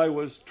that I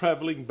was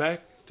travelling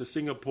back to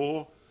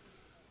Singapore.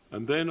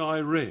 And then I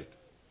read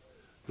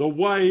the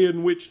way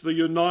in which the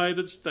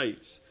United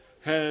States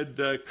had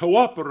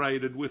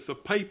cooperated with the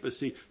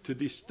papacy to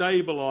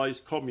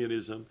destabilise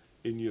communism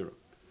in Europe.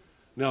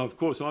 Now, of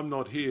course, I'm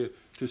not here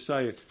to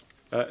say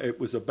it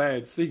was a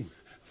bad thing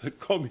that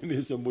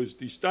communism was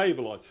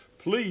destabilised.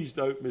 Please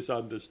don't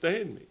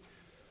misunderstand me.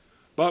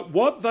 But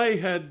what they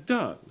had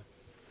done,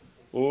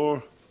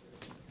 or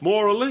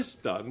more or less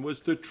done,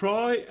 was to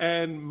try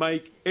and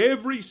make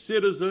every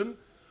citizen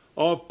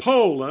of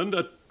Poland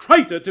a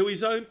traitor to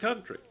his own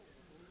country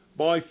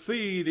by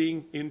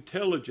feeding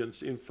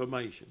intelligence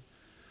information.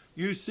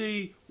 You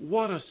see,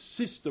 what a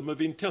system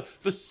of intelligence.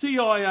 The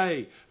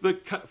CIA, the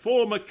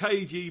former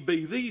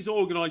KGB, these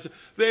organisations,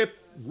 they're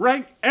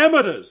rank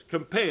amateurs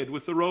compared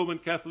with the Roman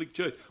Catholic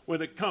Church when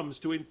it comes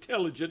to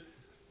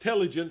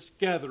intelligence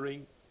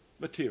gathering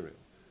material.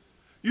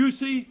 You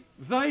see,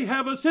 they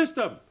have a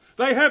system.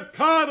 They have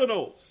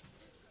cardinals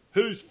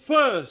whose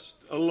first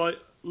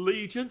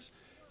allegiance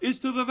is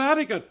to the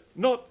Vatican,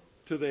 not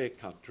to their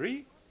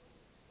country.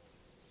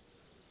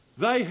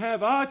 They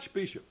have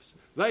archbishops,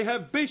 they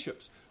have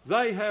bishops,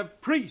 they have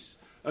priests,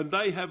 and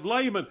they have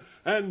laymen.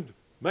 And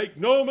make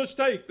no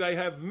mistake, they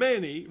have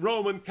many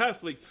Roman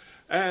Catholics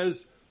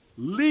as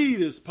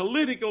leaders,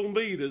 political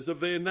leaders of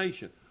their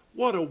nation.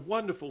 What a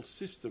wonderful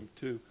system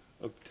to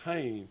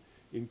obtain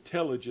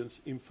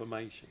intelligence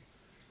information.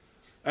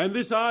 And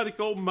this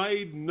article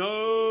made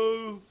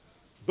no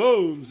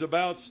bones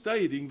about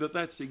stating that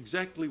that's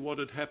exactly what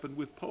had happened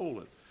with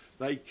Poland.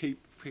 They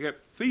keep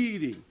kept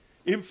feeding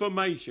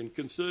information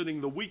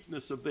concerning the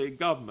weakness of their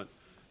government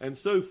and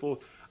so forth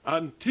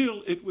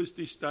until it was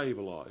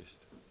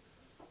destabilised.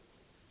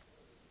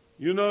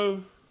 You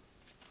know,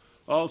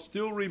 I'll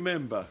still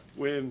remember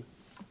when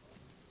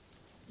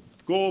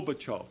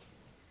Gorbachev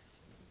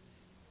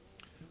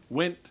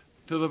went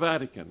to the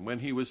Vatican when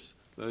he was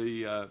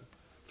the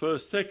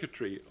first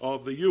secretary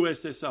of the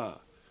USSR,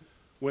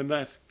 when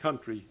that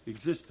country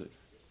existed.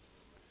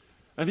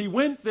 And he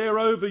went there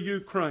over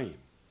Ukraine.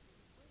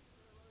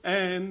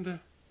 And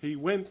he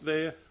went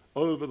there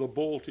over the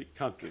Baltic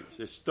countries,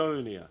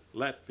 Estonia,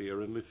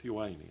 Latvia and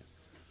Lithuania.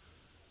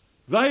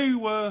 There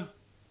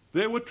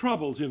were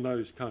troubles in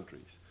those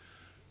countries.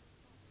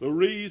 The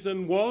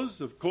reason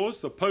was, of course,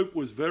 the Pope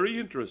was very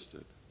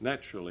interested,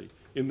 naturally,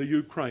 in the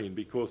Ukraine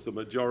because the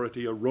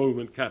majority are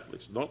Roman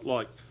Catholics, not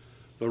like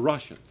the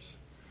Russians.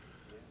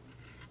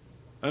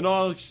 And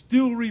I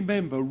still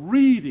remember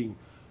reading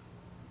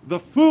the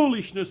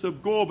foolishness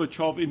of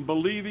Gorbachev in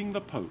believing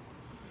the Pope.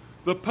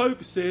 The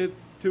Pope said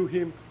to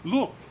him,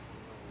 look,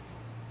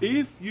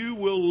 if you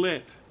will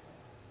let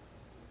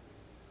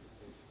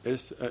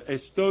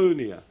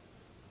Estonia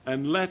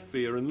and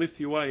Latvia and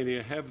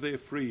Lithuania have their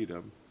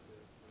freedom,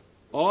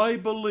 I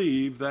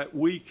believe that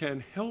we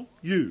can help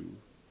you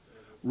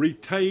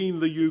retain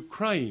the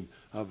Ukraine,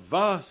 a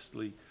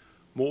vastly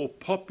more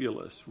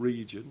populous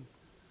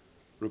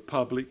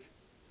republic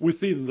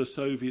within the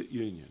Soviet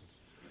Union.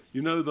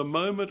 You know, the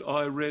moment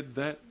I read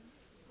that,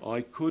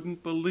 I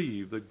couldn't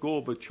believe that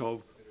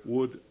Gorbachev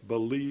would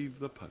believe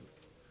the Pope.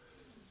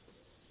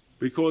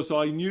 Because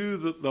I knew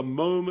that the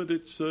moment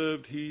it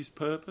served his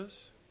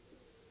purpose,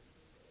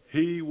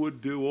 he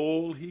would do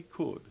all he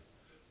could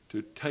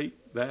to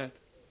take that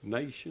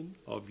nation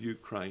of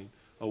Ukraine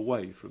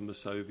away from the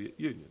Soviet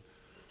Union.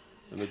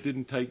 And it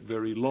didn't take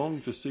very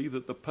long to see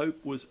that the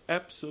Pope was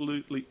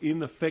absolutely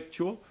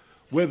ineffectual,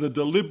 whether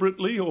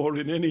deliberately or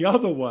in any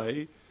other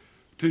way,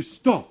 to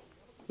stop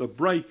the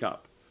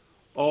breakup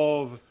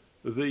of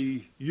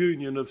the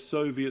Union of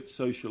Soviet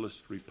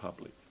Socialist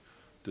Republic.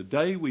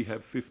 Today we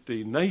have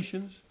 15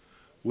 nations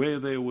where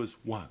there was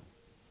one.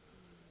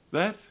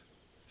 That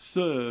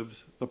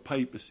serves the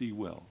papacy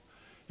well.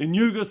 In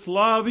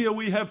Yugoslavia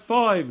we have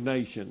 5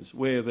 nations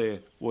where there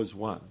was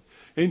one.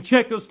 In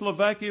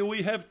Czechoslovakia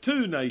we have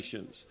 2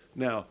 nations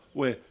now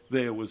where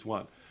there was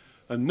one.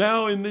 And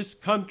now in this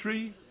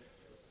country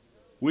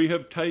we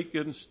have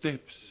taken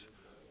steps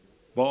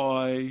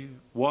by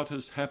what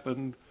has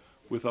happened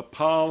with a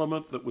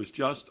parliament that was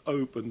just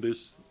opened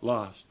this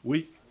last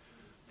week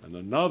and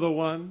another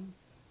one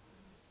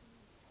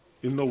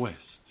in the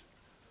West.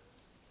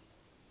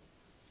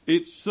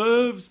 It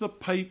serves the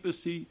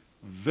papacy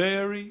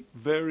very,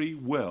 very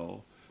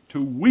well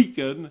to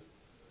weaken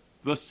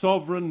the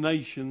sovereign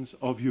nations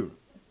of Europe.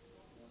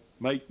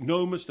 Make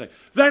no mistake.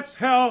 That's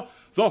how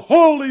the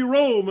Holy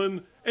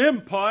Roman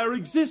Empire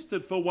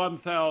existed for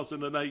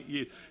 1,008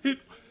 years.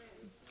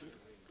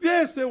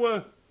 Yes, there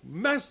were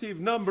massive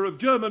number of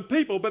German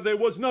people, but there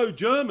was no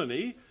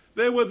Germany.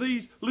 There were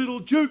these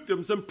little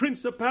dukedoms and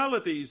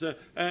principalities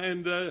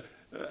and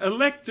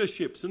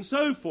electorships and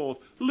so forth,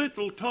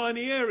 little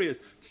tiny areas,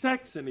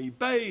 Saxony,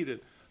 Baden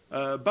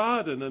and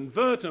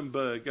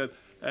Württemberg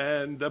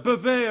and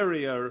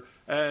Bavaria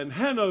and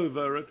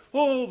Hanover and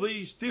all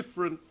these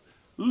different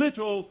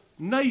little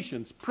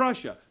nations,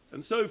 Prussia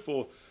and so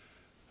forth.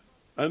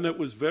 And it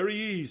was very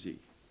easy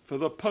for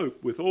the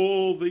Pope, with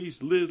all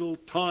these little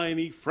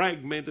tiny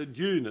fragmented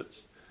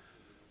units,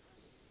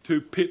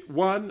 to pit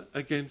one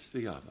against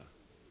the other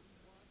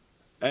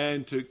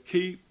and to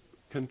keep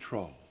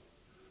control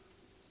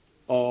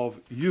of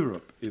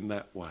Europe in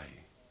that way.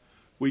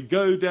 We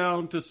go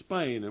down to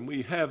Spain and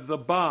we have the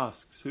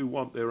Basques who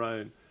want their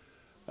own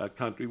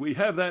country. We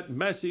have that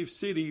massive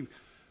city,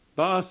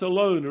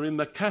 Barcelona, in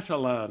the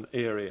Catalan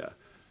area.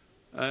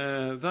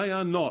 They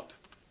are not,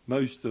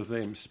 most of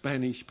them,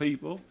 Spanish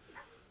people.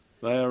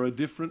 They are a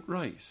different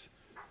race.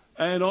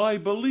 And I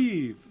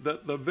believe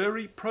that the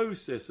very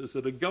processes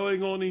that are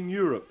going on in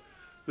Europe,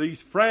 these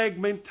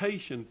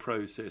fragmentation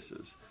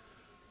processes,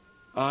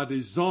 are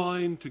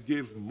designed to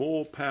give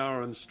more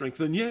power and strength.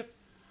 And yet,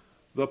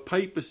 the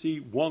papacy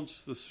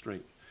wants the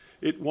strength.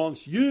 It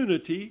wants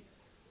unity,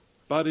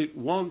 but it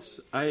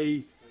wants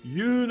a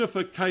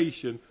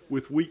unification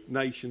with weak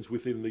nations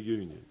within the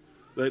Union,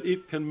 that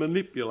it can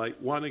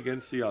manipulate one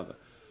against the other.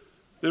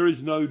 There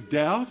is no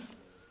doubt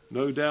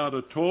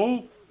at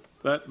all,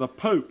 that the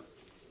Pope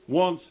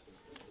wants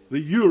the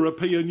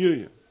European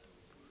Union.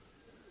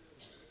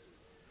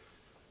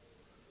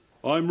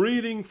 I'm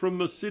reading from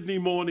the Sydney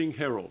Morning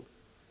Herald.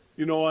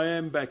 You know, I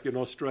am back in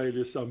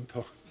Australia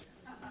sometimes.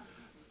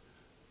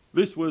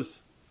 This was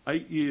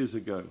 8 years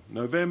ago,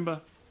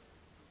 November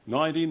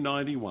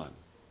 1991.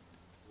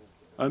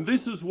 And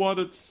this is what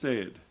it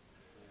said.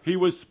 He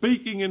was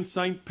speaking in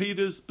St.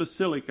 Peter's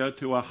Basilica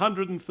to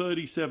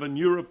 137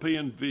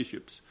 European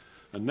bishops.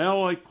 And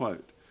now I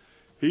quote,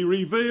 he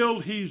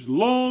revealed his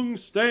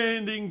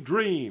long-standing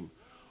dream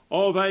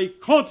of a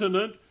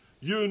continent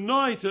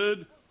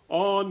united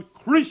on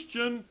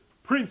Christian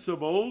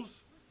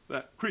principles,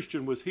 that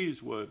Christian was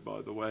his word,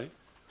 by the way,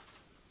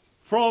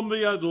 from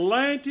the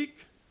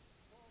Atlantic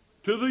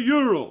to the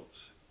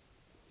Urals,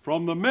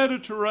 from the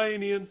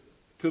Mediterranean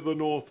to the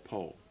North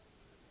Pole.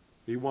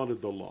 He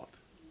wanted the lot.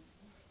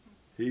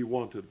 He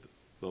wanted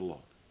the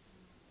lot.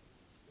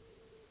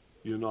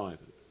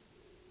 United.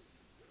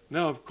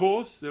 Now, of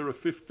course, there are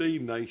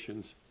 15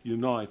 nations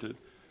united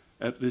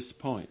at this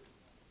point.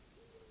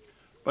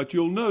 But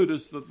you'll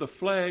notice that the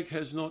flag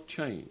has not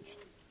changed.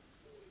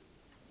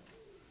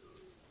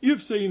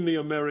 You've seen the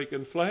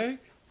American flag.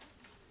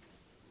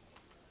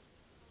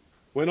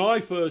 When I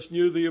first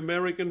knew the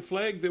American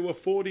flag, there were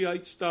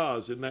 48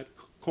 stars in that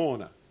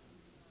corner.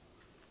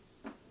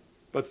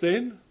 But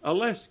then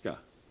Alaska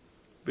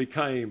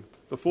became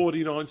the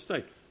 49th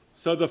state.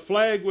 So the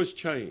flag was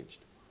changed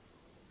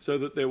so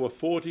that there were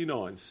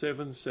 49,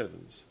 7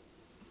 sevens.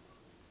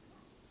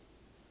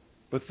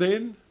 But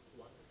then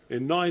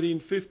in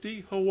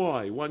 1950,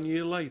 Hawaii, 1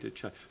 year later,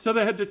 changed. So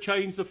they had to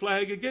change the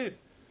flag again.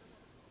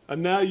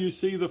 And now you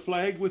see the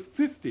flag with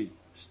 50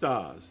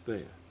 stars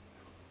there.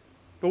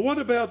 But what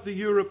about the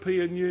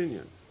European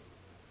Union?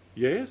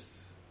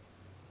 Yes,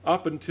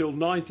 up until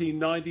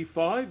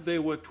 1995,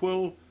 there were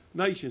 12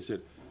 nations in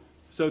it.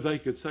 So they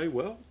could say,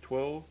 well,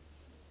 12,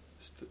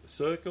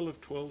 circle of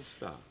 12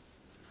 stars.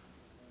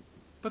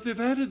 But they've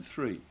added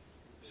 3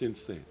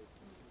 since then.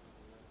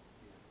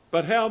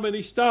 But how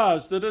many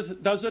stars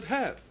does it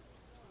have?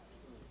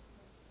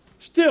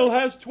 Still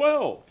has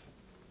 12.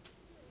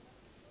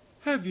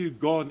 Have you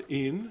gone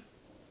in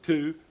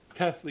to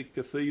Catholic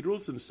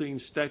cathedrals and seen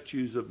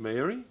statues of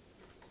Mary?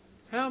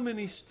 How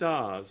many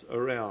stars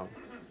around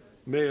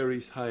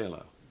Mary's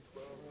halo?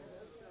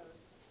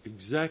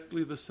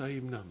 Exactly the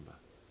same number.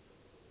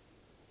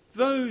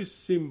 Those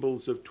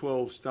symbols of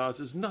 12 stars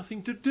has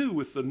nothing to do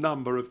with the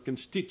number of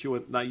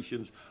constituent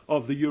nations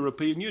of the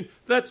European Union.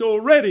 That's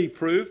already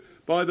proved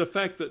by the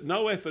fact that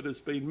no effort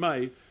has been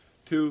made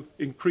to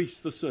increase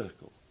the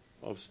circle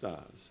of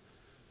stars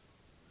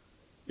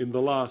in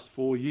the last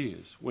 4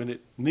 years when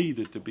it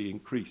needed to be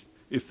increased,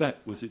 if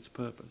that was its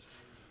purpose.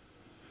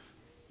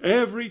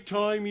 Every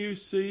time you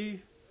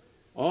see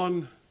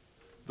on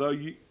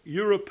the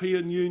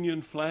European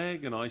Union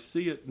flag, and I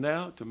see it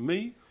now, to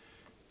me,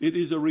 it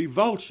is a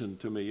revulsion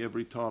to me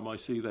every time I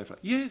see that flag.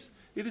 Yes,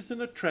 it is an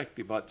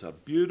attractive, it's a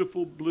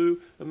beautiful blue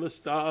and the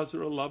stars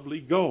are a lovely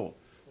gold.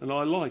 And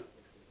I like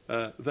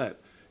that.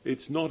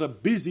 It's not a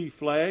busy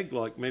flag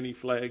like many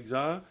flags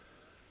are,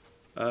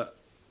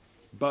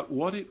 but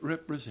what it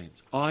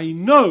represents. I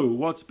know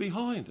what's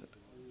behind it.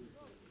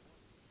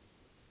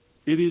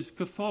 It is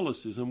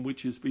Catholicism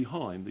which is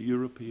behind the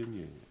European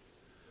Union.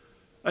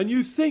 And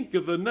you think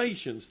of the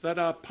nations that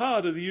are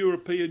part of the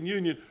European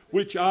Union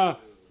which are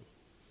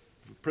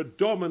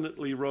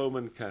predominantly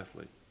Roman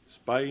Catholic.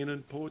 Spain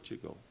and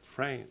Portugal,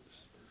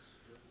 France,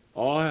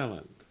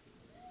 Ireland,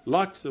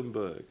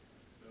 Luxembourg,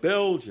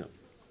 Belgium,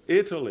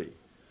 Italy.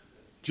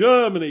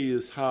 Germany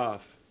is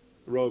half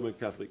Roman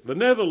Catholic. The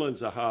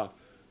Netherlands are half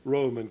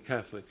Roman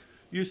Catholic.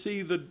 You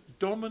see, the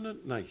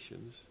dominant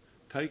nations,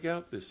 take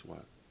out this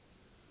one,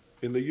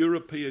 in the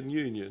European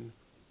Union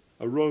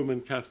are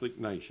Roman Catholic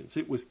nations.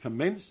 It was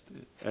commenced,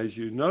 as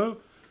you know,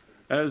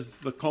 as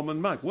the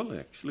common market. Well,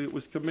 actually, it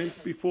was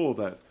commenced before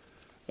that.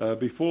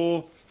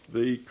 Before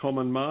the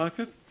common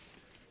market,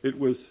 it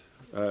was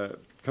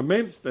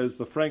commenced as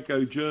the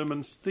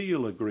Franco-German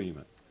steel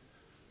agreement.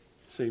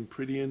 Seemed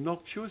pretty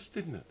innocuous,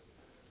 didn't it?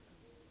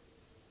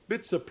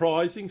 Bit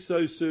surprising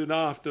so soon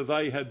after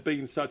they had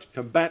been such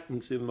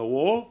combatants in the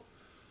war.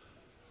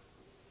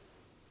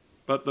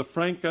 But the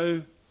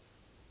Franco-German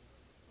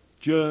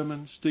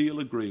steel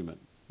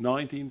agreement,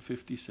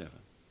 1957.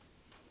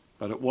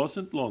 But it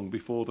wasn't long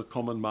before the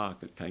common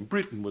market came.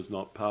 Britain was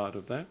not part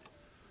of that.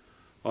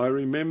 I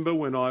remember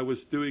when I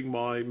was doing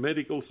my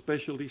medical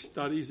specialty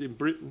studies in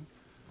Britain,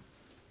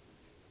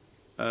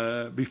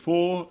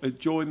 before it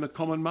joined the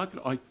common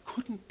market, I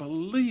couldn't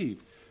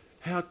believe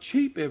how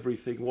cheap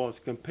everything was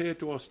compared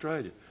to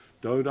Australia.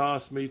 Don't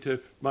ask me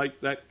to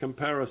make that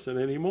comparison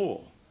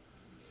anymore.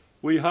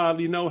 We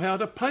hardly know how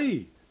to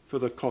pay for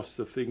the cost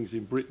of things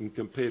in Britain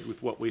compared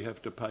with what we have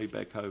to pay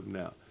back home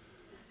now.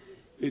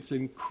 It's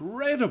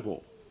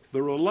incredible,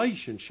 the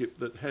relationship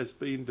that has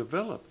been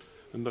developed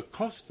and the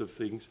cost of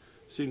things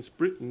since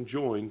Britain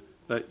joined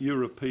that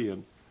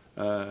European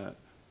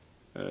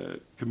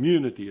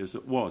community as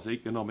it was,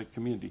 economic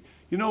community.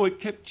 You know, it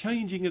kept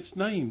changing its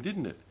name,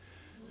 didn't it?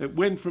 It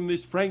went from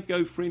this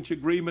Franco-French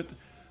agreement,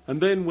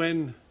 and then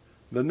when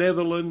the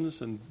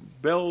Netherlands and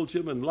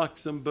Belgium and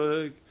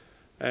Luxembourg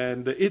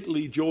and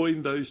Italy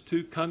joined those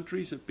two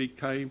countries, it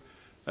became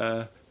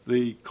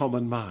the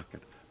common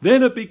market.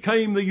 Then it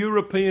became the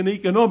European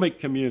Economic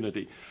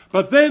Community.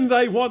 But then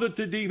they wanted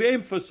to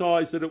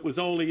de-emphasise that it was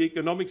only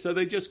economic, so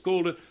they just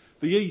called it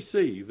the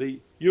EC, the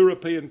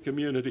European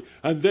Community.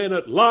 And then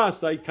at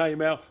last they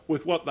came out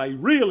with what they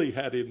really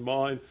had in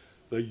mind,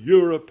 the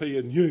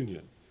European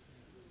Union.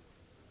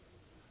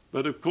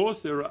 But of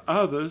course there are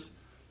others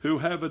who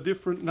have a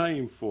different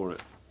name for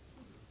it.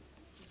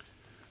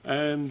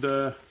 And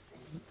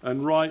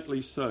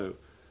rightly so.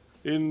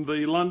 in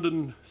the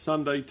London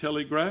Sunday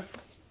Telegraph.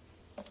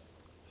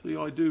 See,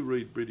 I do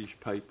read British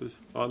papers.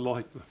 I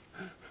like them.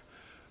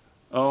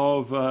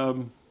 Of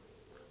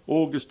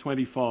August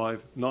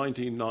 25,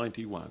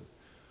 1991.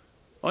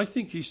 I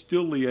think he's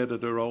still the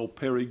editor, old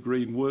Perry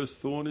Green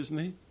Worsthorne, isn't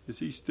he? Is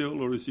he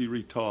still, or is he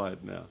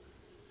retired now?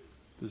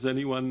 Does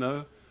anyone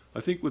know? I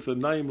think with a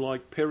name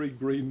like Perry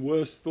Green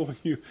Worsthorne,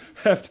 you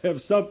have to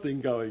have something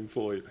going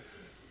for you.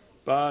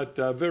 But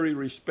a very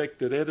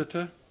respected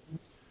editor.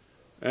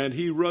 And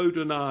he wrote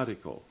an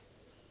article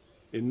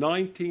in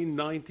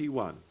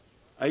 1991,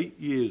 8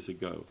 years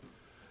ago.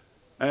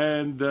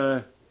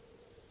 And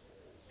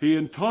he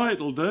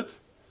entitled it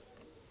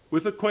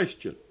with a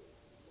question.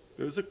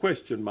 There was a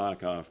question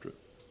mark after it.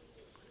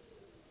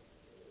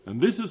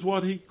 And this is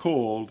what he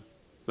called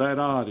that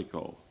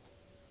article.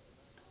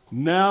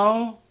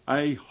 Now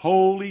a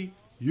wholly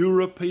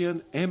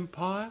European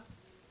empire?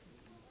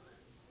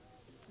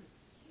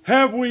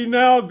 Have we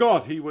now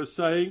got, he was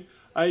saying,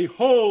 a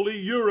wholly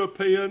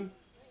European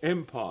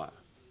empire?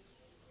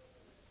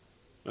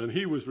 And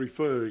he was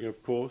referring,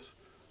 of course,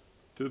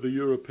 to the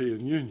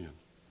European Union.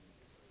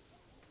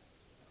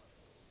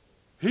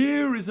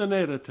 Here is an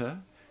editor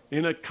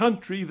in a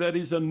country that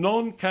is a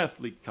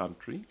non-Catholic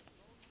country,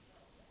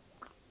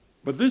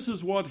 but this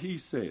is what he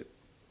said.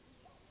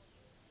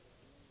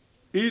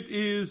 It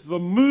is the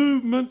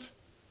movement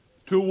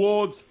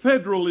towards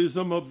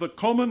federalism of the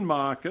common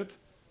market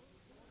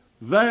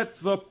that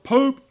the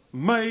Pope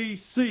may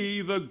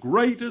see the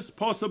greatest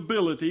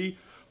possibility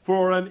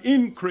for an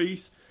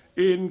increase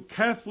in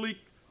Catholic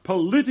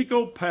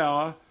political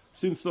power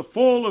since the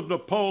fall of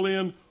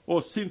Napoleon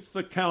or since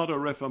the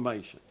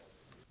Counter-Reformation.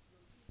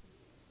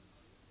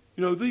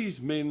 You know,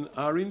 these men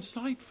are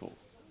insightful.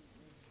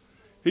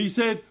 He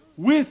said,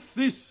 with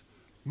this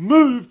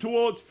move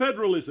towards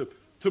federalism,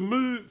 to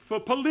move for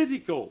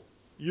political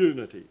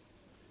unity,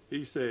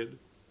 he said,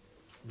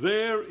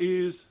 there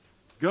is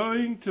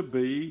going to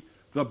be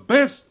the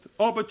best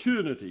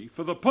opportunity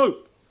for the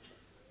Pope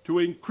to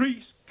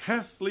increase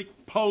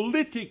Catholic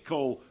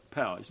political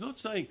power. He's not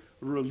saying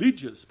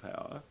religious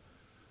power.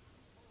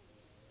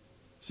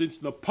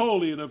 Since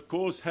Napoleon, of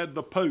course, had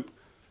the Pope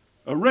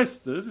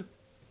arrested,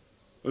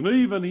 and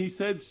even, he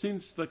said,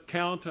 since the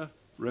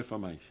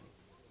Counter-Reformation.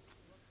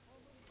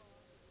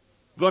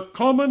 The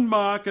common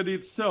market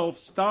itself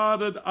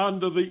started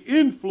under the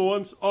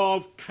influence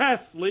of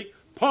Catholic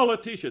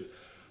politicians.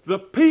 The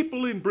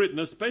people in Britain,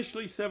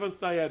 especially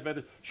Seventh-day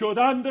Adventists, should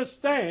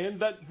understand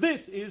that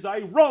this is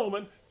a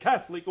Roman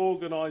Catholic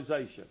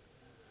organisation.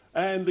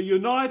 And the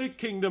United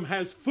Kingdom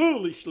has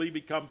foolishly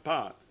become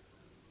part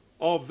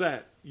of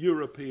that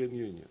European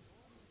Union.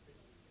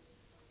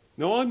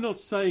 Now, I'm not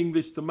saying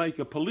this to make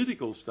a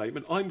political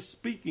statement. I'm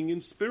speaking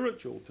in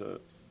spiritual terms.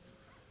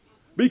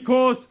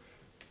 Because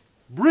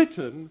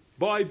Britain,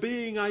 by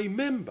being a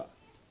member,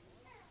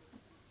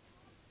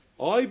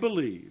 I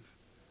believe,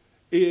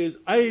 is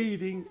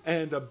aiding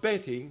and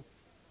abetting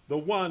the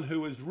one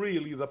who is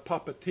really the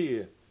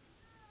puppeteer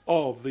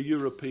of the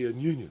European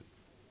Union.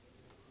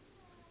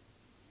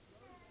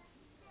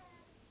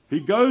 He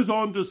goes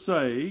on to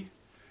say,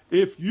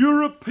 if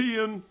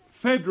European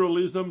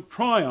federalism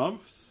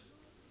triumphs,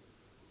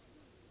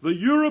 the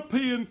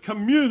European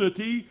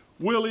community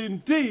will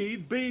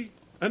indeed be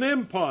an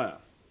empire.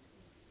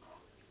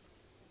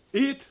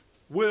 It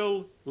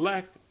will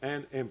lack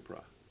an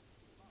emperor,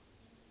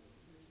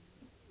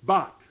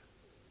 but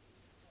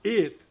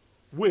it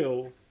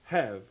will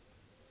have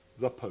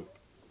the Pope.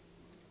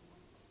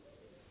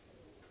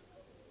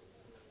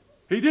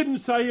 He didn't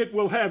say it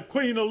will have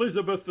Queen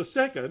Elizabeth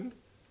II.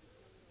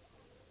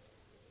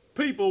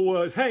 People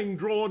were hanged,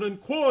 drawn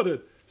and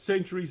quartered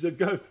centuries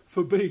ago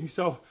for being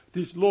so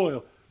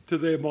disloyal to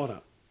their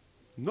monarch.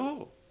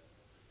 No.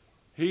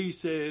 He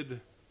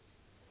said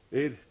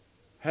it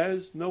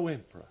has no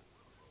emperor,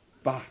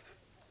 but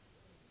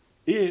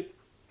it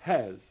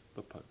has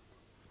the Pope.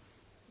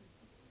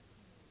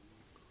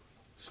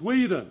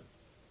 Sweden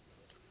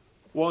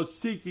was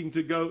seeking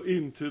to go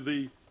into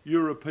the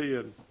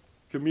European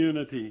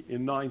community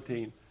in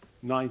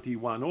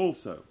 1991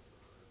 also.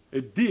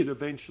 It did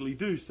eventually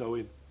do so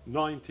in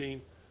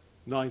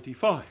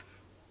 1995.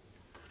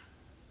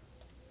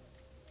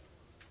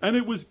 And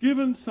it was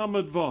given some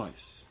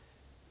advice,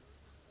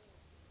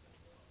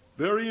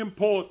 very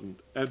important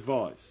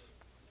advice.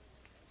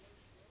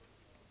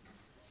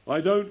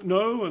 I don't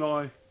know, and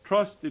I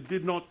trust it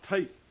did not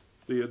take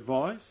the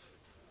advice,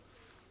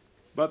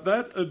 but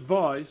that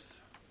advice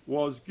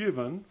was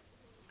given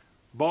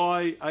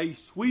by a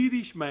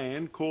Swedish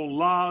man called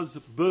Lars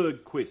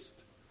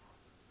Bergqvist.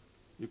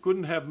 You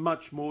couldn't have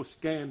much more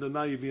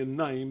Scandinavian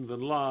name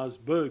than Lars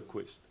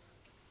Bergqvist.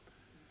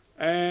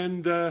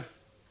 And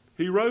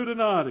he wrote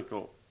an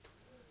article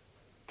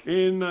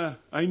in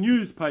a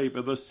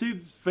newspaper, the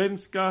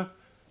Sydsvenska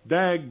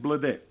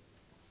Dagbladet,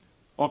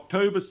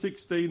 October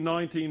 16,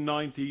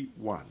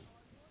 1991.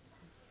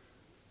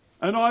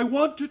 And I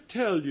want to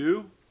tell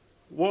you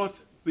what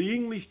the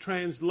English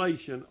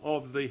translation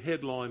of the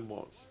headline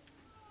was.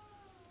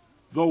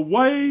 The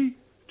way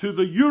to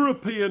the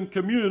European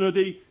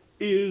community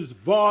is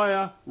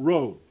via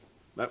Rome.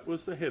 That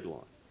was the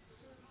headline.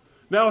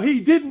 Now, he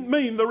didn't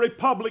mean the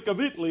Republic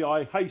of Italy,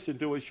 I hasten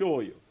to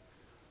assure you.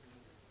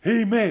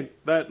 He meant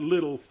that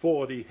little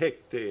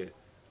 40-hectare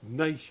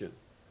nation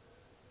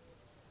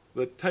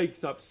that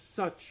takes up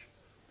such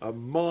a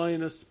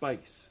minor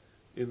space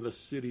in the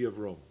city of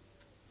Rome.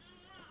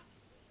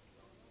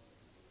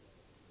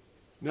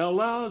 Now,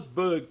 Lars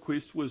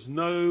Bergquist was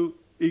no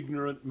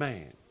ignorant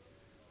man.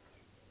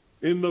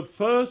 In the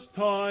first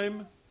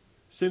time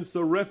since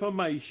the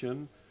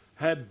Reformation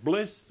had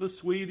blessed the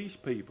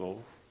Swedish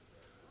people,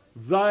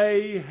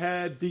 they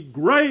had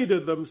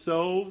degraded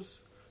themselves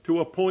to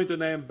appoint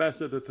an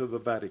ambassador to the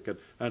Vatican.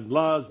 And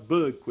Lars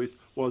Bergquist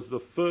was the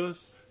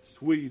first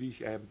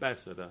Swedish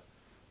ambassador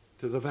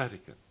to the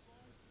Vatican.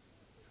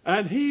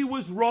 And he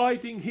was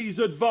writing his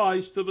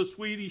advice to the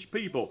Swedish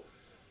people.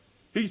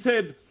 He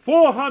said,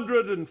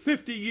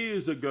 450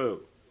 years ago,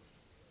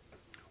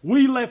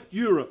 we left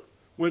Europe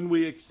when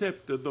we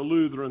accepted the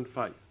Lutheran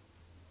faith.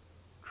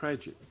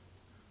 Tragic.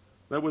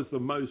 That was the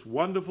most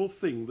wonderful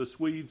thing the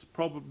Swedes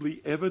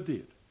probably ever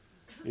did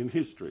in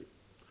history.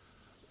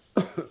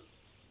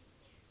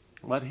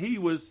 But he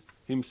was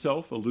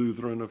himself a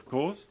Lutheran, of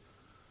course.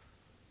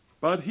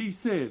 But he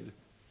said,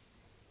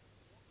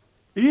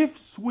 if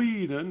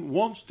Sweden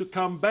wants to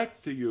come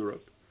back to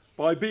Europe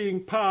by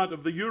being part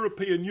of the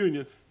European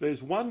Union,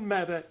 there's one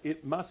matter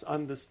it must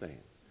understand.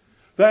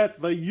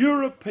 That the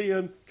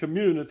European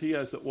community,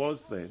 as it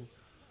was then,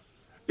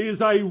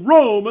 is a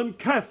Roman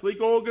Catholic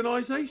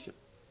organisation.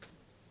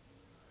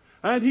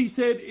 And he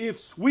said, if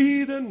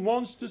Sweden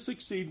wants to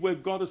succeed,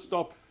 we've got to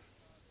stop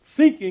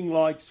thinking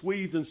like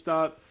Swedes and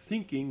start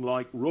thinking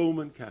like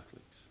Roman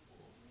Catholics.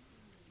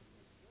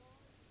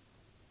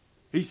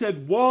 He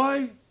said,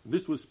 why?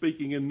 This was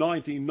speaking in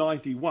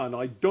 1991.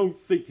 I don't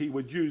think he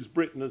would use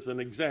Britain as an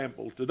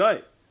example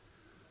today.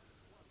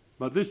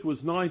 But this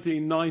was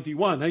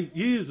 1991, 8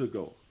 years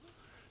ago.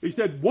 He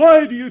said,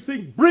 why do you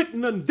think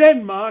Britain and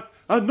Denmark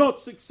are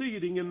not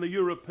succeeding in the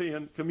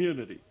European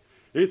community?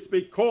 It's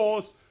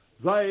because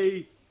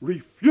they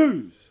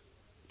refuse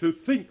to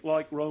think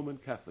like Roman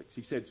Catholics.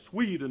 He said,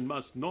 Sweden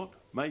must not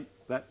make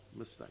that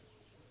mistake.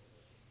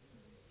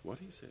 That's what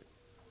he said.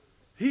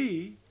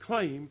 He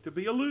claimed to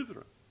be a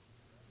Lutheran.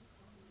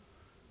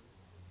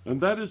 And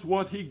that is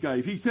what he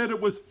gave. He said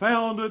it was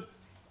founded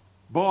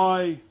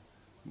by,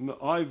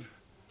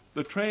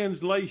 the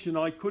translation,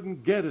 I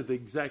couldn't get it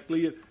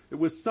exactly. It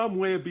was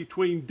somewhere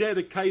between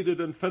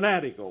dedicated and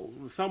fanatical,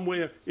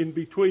 somewhere in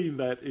between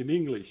that in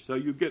English, so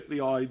you get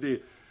the idea.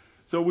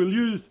 So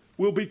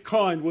we'll be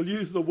kind, we'll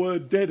use the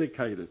word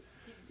dedicated.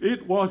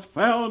 It was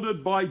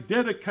founded by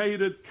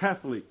dedicated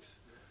Catholics,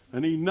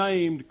 and he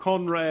named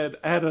Konrad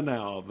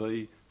Adenauer,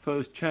 the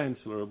first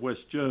Chancellor of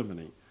West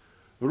Germany.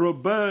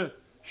 Robert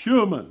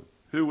Schumann,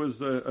 who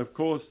was, of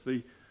course,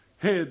 the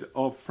head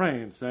of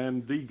France,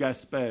 and de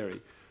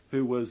Gasperi,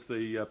 who was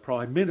the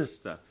Prime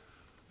Minister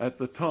at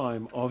the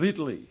time of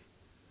Italy.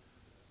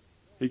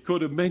 He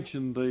could have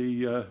mentioned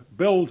the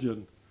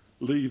Belgian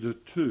leader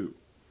too.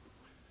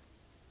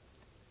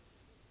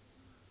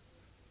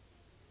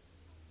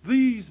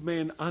 These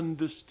men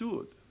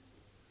understood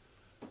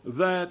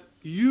that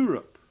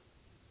Europe,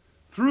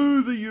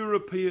 through the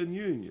European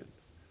Union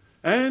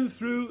and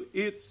through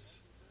its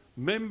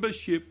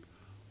membership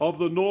of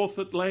the North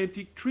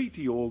Atlantic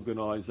Treaty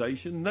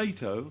Organization,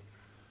 NATO,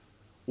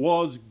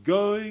 was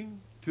going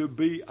to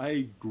be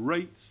a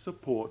great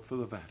support for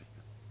the Vatican.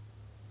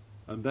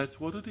 And that's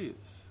what it is.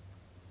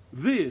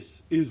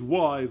 This is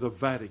why the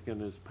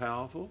Vatican is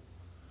powerful,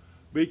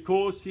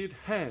 because it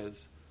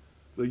has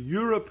the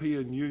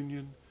European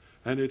Union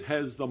and it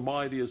has the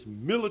mightiest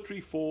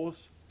military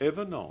force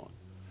ever known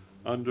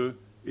under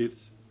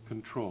its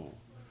control.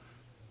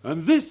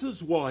 And this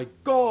is why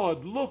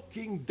God,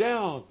 looking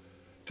down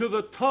to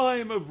the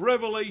time of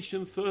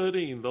Revelation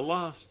 13, the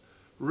last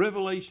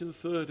Revelation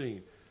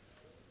 13,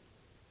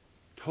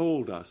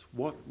 told us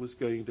what was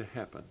going to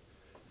happen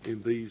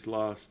in these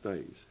last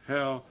days,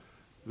 how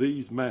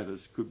these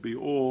matters could be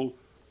all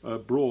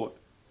brought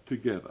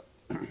together.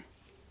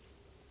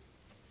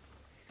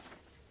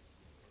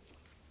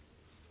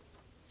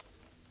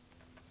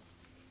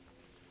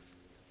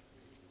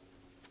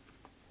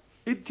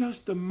 It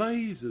just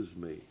amazes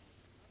me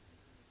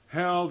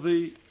how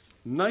the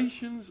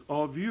nations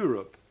of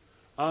Europe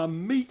are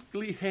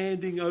meekly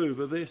handing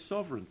over their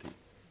sovereignty.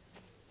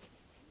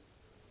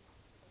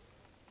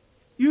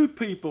 You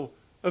people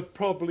have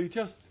probably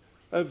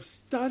have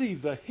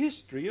studied the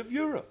history of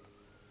Europe.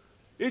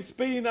 It's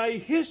been a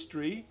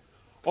history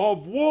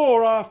of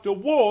war after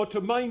war to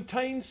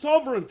maintain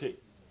sovereignty.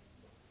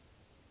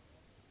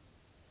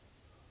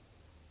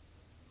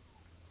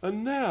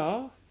 And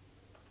now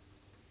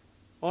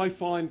I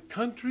find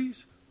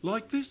countries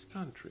like this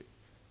country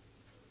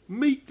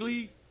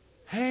meekly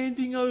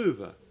handing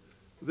over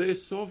their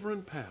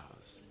sovereign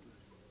powers.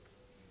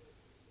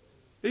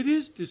 It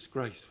is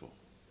disgraceful.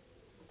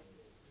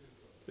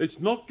 It's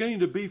not going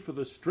to be for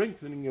the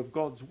strengthening of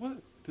God's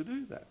work to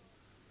do that.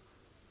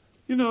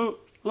 You know,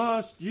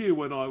 last year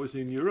when I was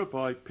in Europe,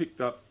 I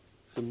picked up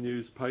some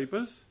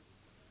newspapers.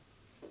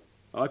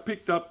 I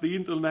picked up the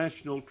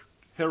International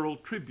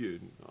Herald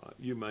Tribune.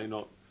 You may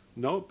not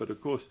know it, but of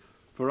course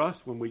for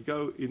us when we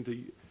go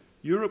into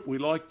Europe we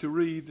like to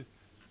read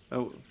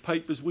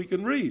papers we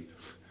can read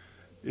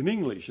in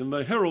English. And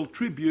the Herald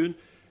Tribune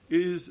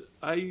is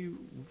a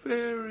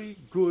very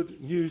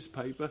good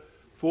newspaper,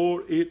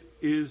 for it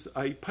is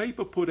a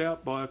paper put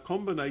out by a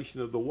combination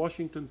of the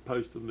Washington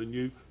Post and the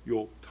New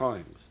York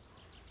Times,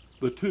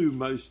 the two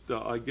most,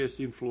 I guess,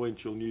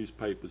 influential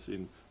newspapers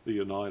in the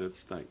United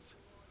States.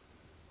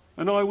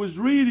 And I was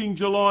reading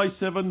July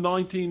 7,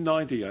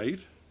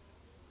 1998,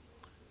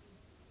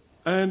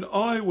 and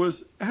I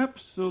was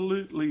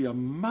absolutely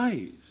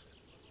amazed.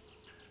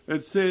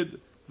 It said,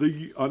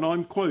 and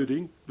I'm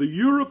quoting, "The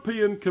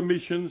European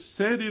Commission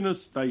said in a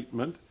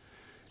statement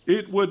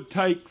it would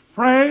take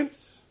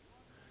France,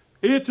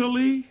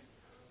 Italy,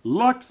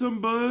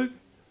 Luxembourg,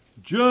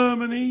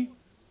 Germany,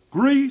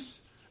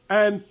 Greece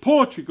and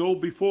Portugal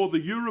before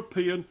the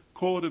European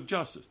Court of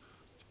Justice."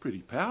 It's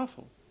pretty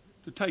powerful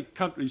to take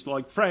countries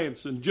like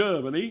France and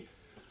Germany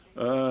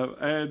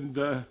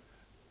and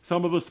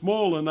some of the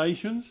smaller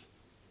nations.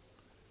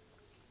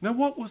 Now,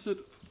 what was it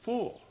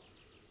for?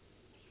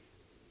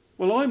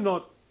 Well, I'm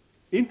not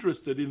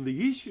interested in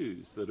the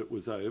issues that it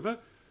was over.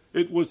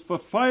 It was for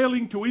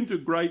failing to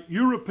integrate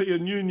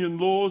European Union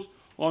laws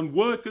on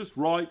workers'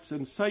 rights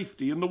and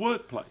safety in the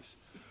workplace.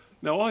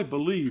 Now, I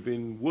believe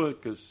in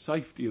workers'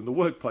 safety in the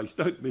workplace,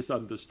 don't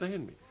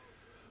misunderstand me.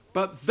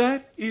 But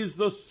that is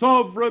the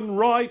sovereign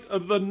right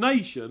of the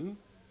nation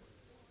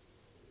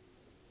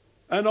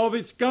and of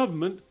its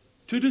government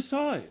to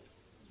decide.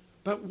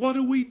 But what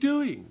are we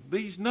doing?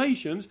 These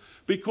nations,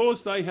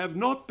 because they have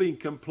not been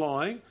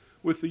complying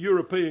with the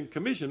European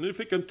Commission, and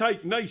if it can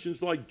take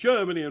nations like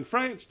Germany and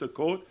France to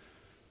court,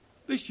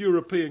 this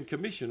European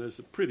Commission is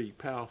a pretty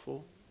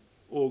powerful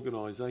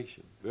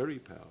organisation, very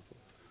powerful.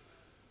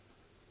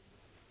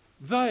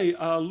 They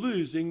are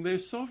losing their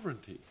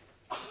sovereignty.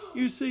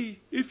 You see,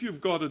 if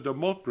you've got a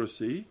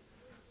democracy,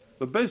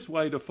 the best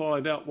way to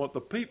find out what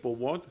the people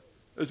want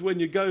is when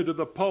you go to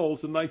the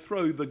polls and they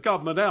throw the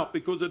government out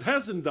because it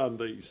hasn't done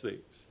these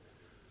things.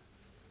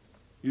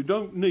 You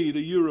don't need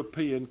a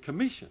European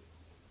Commission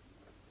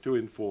to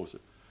enforce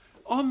it.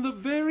 On the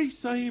very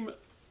same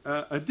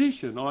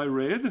edition, I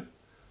read,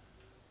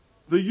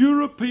 the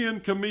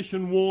European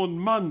Commission warned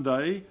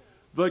Monday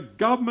that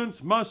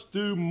governments must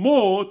do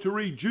more to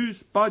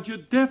reduce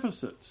budget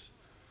deficits.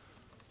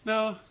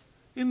 Now,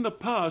 in the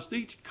past,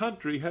 each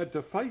country had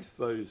to face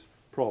those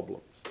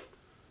problems.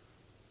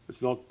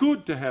 It's not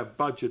good to have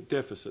budget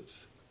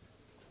deficits.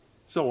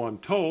 So I'm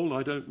told.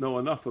 I don't know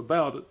enough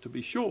about it to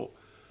be sure.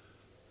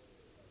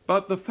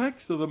 But the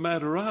facts of the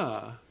matter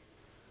are,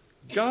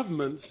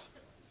 governments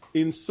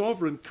in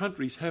sovereign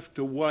countries have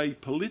to weigh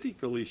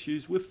political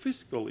issues with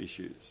fiscal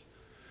issues.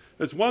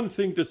 It's one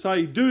thing to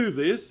say, do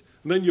this,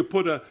 and then you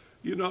put a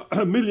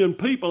million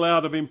people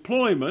out of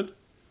employment,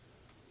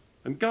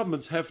 and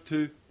governments have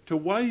to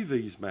weigh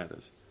these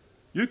matters.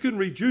 You can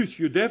reduce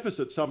your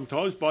deficit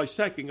sometimes by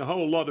sacking a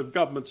whole lot of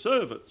government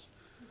servants.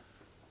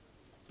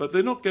 But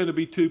they're not going to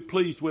be too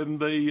pleased when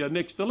the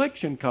next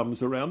election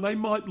comes around. They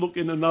might look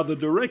in another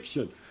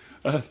direction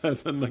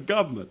than the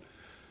government.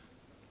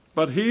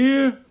 But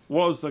here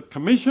was the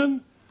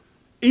Commission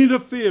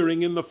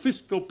interfering in the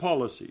fiscal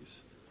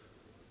policies.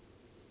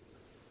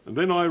 And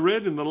then I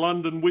read in the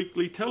London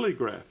Weekly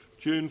Telegraph,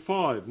 June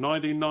 5,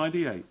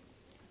 1998.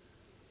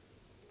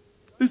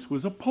 This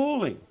was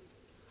appalling.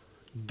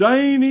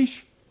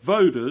 Danish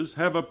voters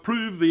have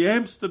approved the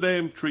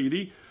Amsterdam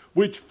Treaty,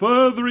 which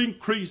further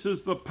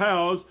increases the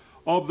powers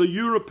of the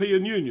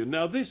European Union.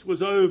 Now, this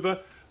was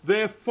over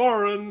their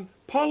foreign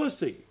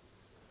policy.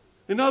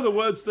 In other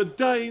words, the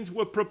Danes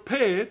were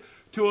prepared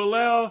to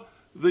allow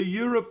the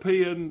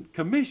European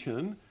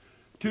Commission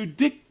to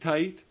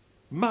dictate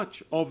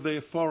much of their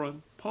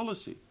foreign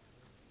policy.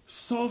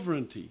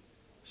 Sovereignty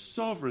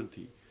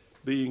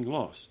being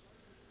lost.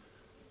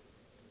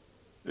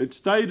 It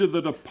stated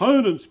that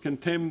opponents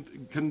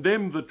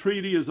condemned the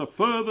treaty as a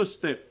further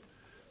step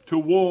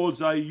towards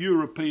a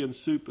European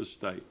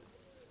superstate.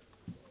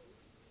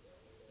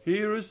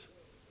 Here is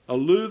a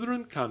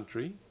Lutheran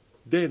country,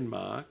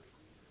 Denmark,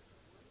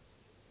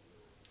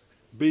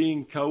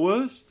 being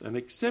coerced and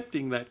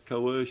accepting that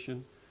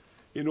coercion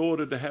in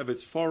order to have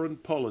its foreign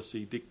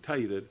policy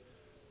dictated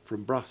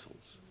from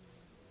Brussels.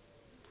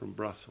 From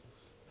Brussels.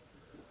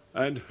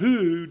 And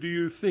who do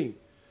you think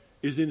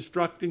is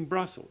instructing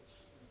Brussels?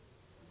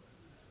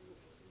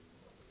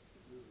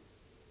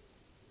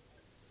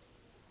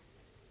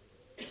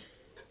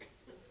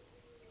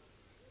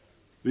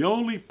 The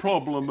only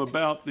problem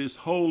about this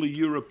holy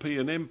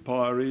European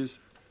empire is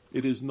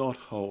it is not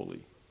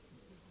holy.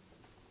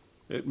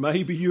 It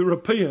may be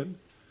European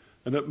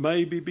and it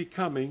may be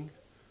becoming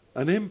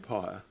an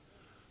empire,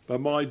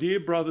 but my dear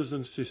brothers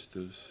and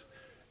sisters,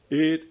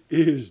 it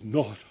is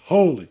not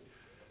holy.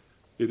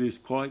 It is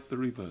quite the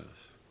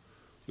reverse.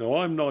 Now,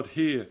 I'm not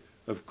here,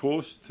 of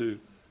course, to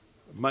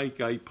make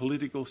a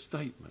political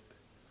statement,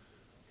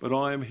 But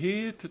I am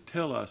here to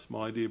tell us,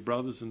 my dear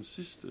brothers and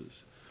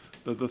sisters,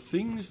 that the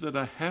things that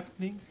are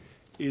happening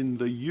in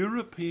the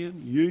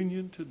European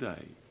Union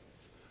today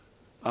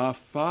are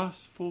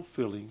fast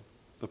fulfilling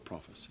the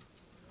prophecy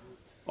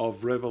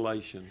of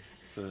Revelation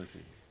 13.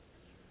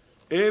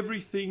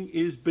 Everything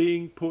is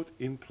being put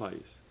in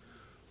place.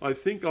 I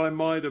think I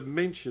might have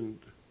mentioned,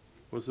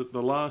 was it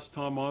the last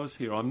time I was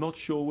here? I'm not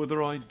sure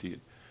whether I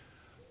did.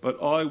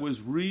 But I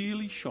was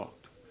really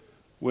shocked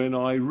when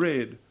I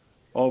read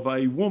of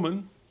a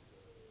woman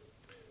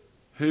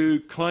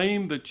who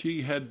claimed that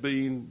she had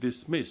been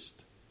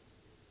dismissed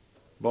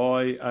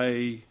by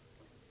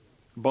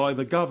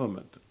the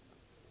government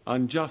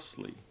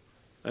unjustly,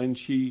 and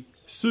she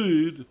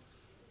sued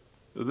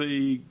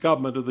the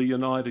government of the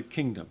United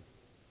Kingdom.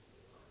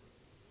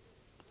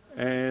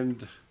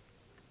 And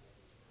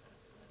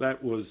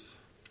that was,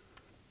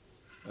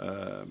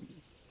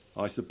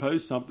 I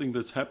suppose, something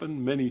that's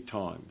happened many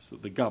times,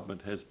 that the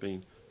government has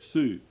been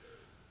sued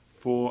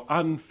for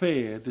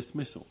unfair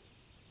dismissal.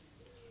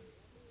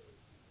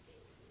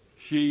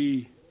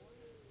 She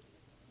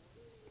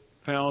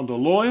found a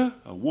lawyer,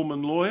 a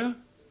woman lawyer,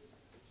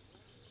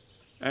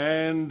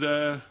 and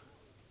to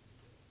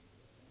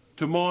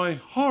my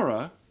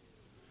horror,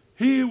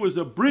 here was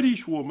a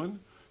British woman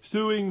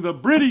suing the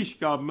British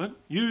government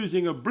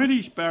using a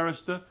British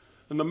barrister,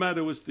 and the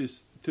matter was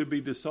to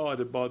be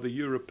decided by the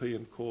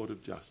European Court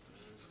of Justice.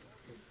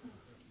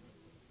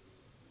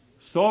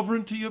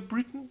 Sovereignty of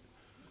Britain?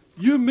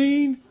 You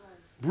mean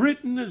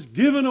Britain has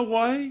given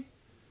away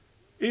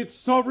its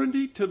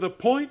sovereignty to the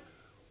point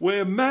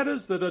where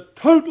matters that are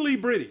totally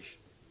British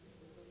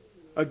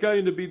are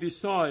going to be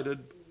decided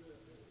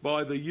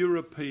by the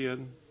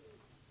European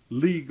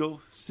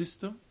legal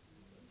system?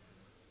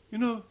 You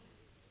know,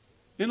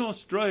 in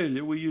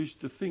Australia we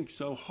used to think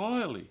so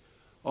highly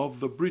of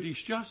the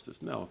British justice.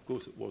 Now, of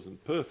course, it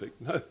wasn't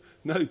perfect.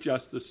 No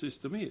justice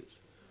system is.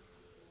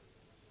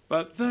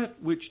 But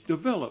that which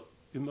developed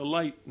in the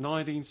late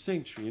 19th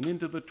century and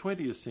into the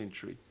 20th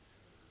century,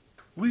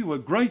 we were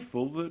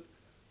grateful that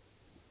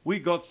we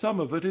got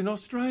some of it in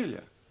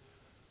Australia.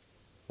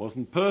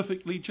 Wasn't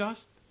perfectly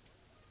just,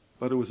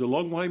 but it was a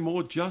long way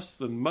more just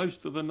than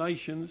most of the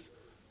nations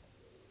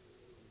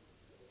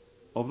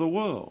of the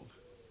world.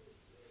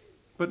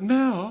 But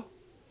now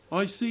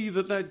I see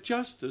that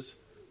justice,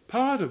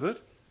 part of it,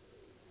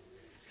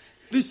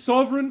 this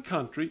sovereign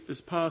country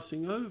is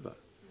passing over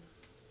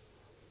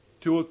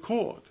to a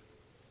court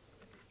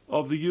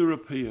of the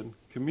European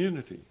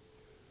community.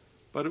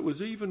 But it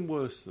was even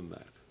worse than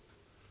that,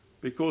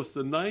 because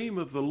the name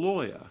of the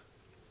lawyer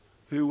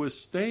who was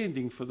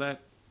standing for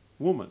that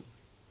woman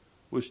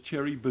was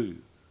Cherry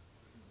Booth.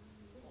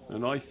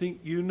 And I think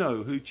you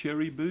know who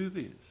Cherry Booth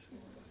is.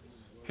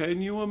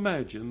 Can you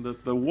imagine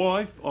that the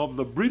wife of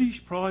the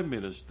British Prime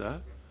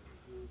Minister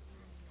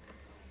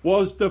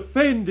was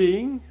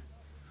defending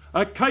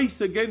a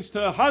case against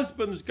her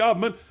husband's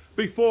government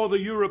before the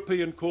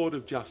European Court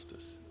of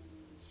Justice?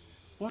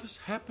 What has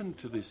happened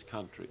to this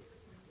country?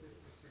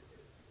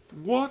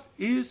 What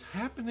is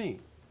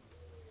happening?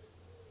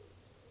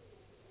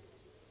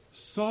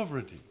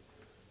 Sovereignty.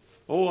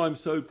 Oh, I'm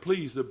so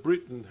pleased that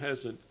Britain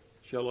hasn't,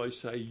 shall I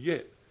say,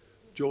 yet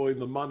joined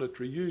the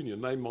monetary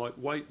union. They might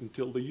wait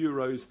until the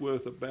euro's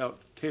worth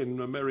about 10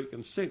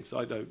 American cents.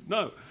 I don't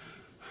know.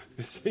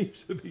 It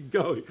seems to be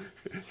going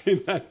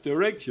in that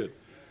direction.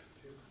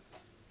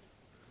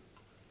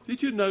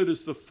 Did you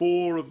notice the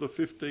 4 of the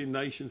 15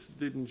 nations that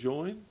didn't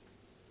join?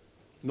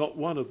 Not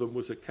one of them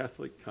was a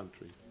Catholic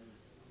country.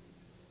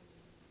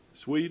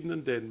 Sweden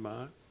and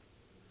Denmark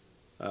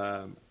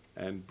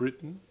and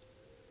Britain.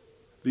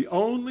 The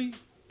only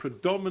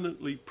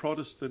predominantly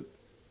Protestant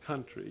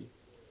country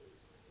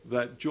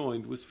that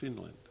joined was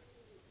Finland.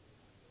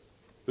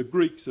 The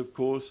Greeks, of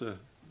course, are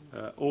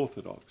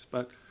Orthodox,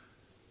 but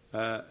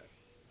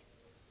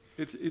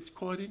it's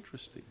quite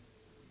interesting.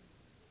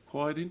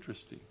 Quite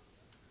interesting.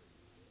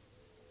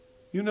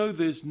 You know,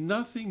 there's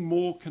nothing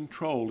more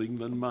controlling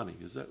than money,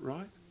 is that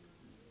right?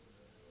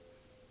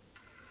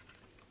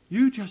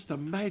 You just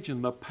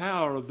imagine the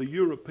power of the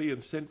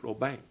European Central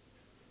Bank.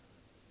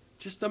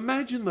 Just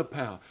imagine the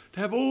power, to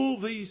have all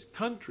these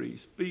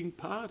countries being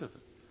part of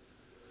it.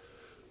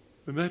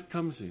 And that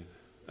comes in.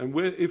 And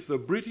if the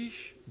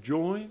British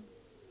join,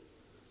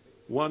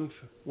 one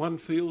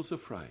feels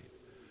afraid.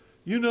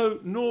 You know,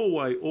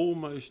 Norway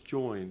almost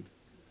joined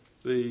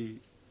the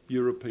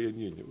European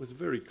Union. It was a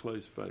very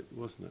close vote,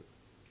 wasn't it?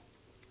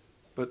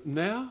 But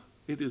now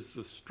it is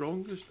the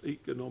strongest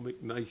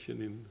economic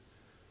nation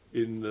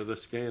in the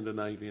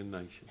Scandinavian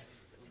nations.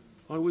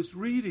 I was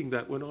reading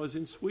that when I was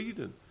in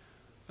Sweden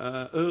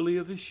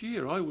earlier this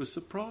year. I was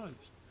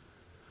surprised.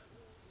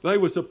 They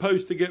were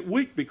supposed to get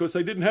weak because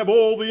they didn't have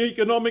all the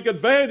economic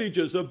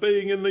advantages of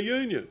being in the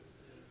Union.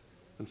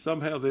 And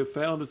somehow they've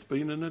found it's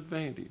been an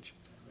advantage.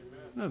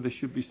 No, there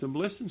should be some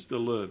lessons to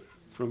learn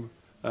from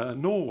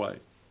Norway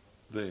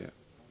there.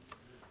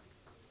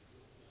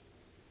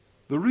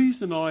 The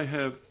reason I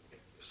have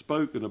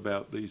spoken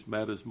about these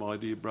matters, my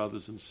dear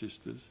brothers and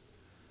sisters,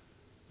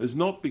 is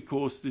not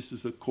because this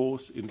is a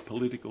course in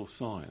political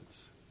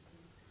science.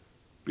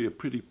 Be a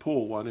pretty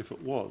poor one if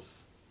it was.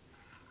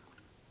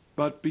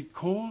 But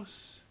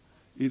because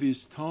it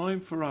is time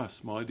for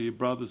us, my dear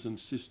brothers and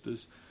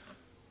sisters,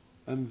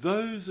 and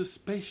those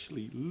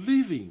especially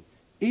living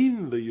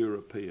in the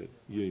European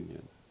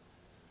Union,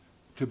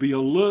 to be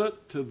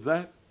alert to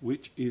that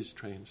which is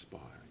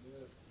transpiring.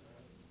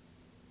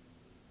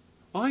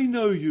 I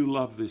know you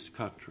love this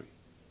country,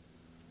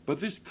 but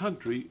this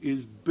country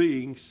is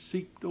being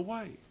seeped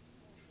away.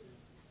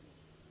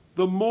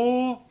 The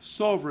more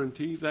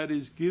sovereignty that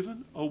is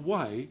given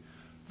away,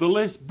 the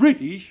less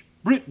British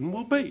Britain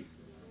will be.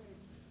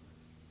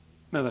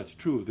 Now that's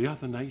true of the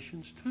other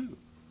nations too.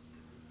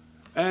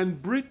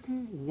 And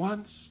Britain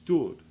once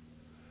stood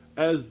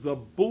as the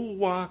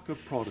bulwark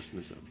of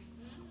Protestantism.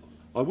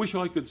 I wish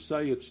I could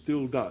say it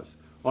still does.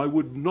 I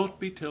would not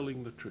be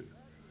telling the truth.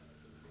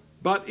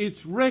 But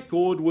its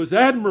record was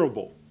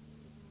admirable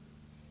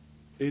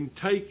in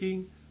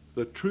taking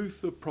the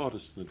truth of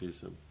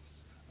Protestantism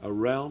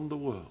around the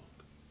world.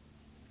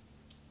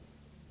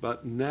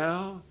 But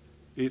now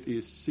it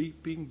is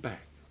seeping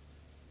back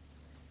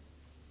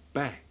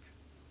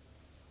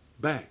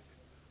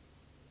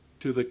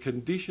to the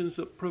conditions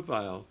that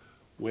prevailed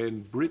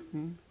when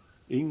Britain,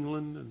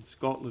 England and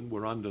Scotland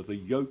were under the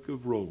yoke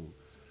of Rome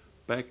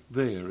back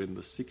there in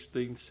the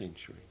 16th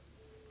century.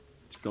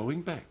 It's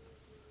going back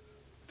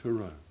to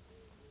Rome.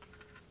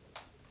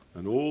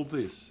 And all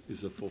this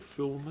is a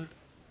fulfillment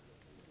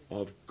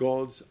of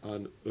God's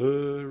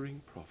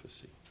unerring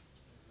prophecy.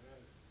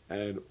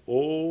 And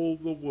all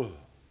the world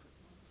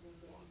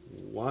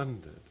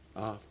wondered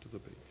after the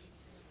beast.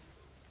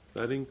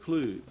 That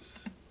includes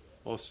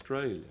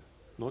Australia,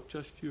 not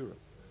just Europe,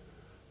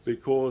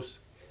 because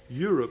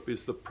Europe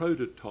is the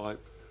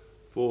prototype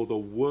for the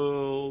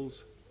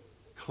world's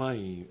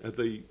claim,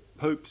 the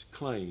Pope's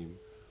claim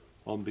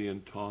on the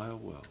entire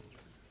world.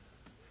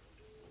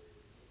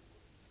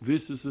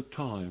 This is a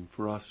time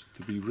for us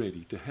to be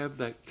ready, to have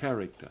that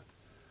character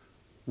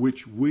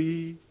which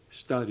we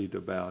studied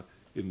about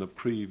in the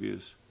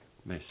previous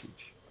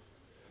message.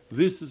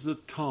 This is a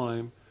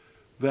time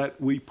that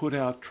we put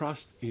our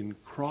trust in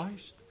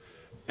Christ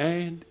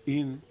and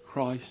in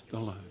Christ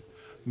alone.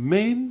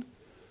 Men,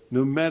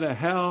 no matter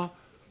how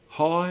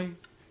high,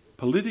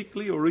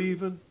 politically or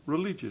even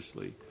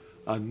religiously,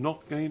 are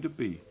not going to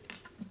be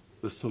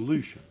the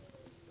solution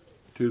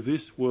to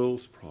this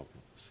world's problems.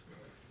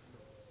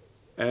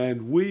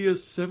 And we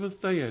as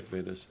Seventh-day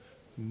Adventists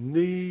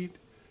need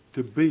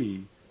to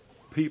be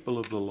people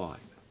of the light.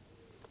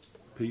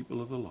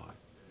 People of the light.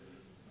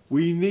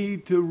 We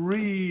need to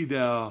read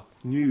our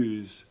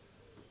news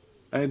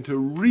and to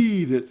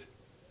read it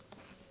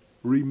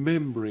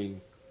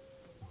remembering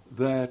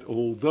that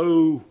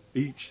although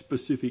each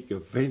specific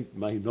event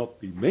may not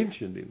be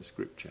mentioned in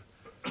Scripture,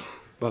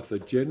 but the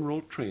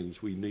general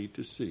trends we need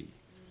to see,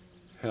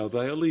 how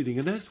they are leading.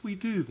 And as we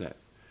do that,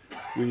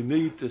 we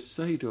need to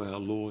say to our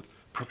Lord,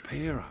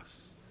 prepare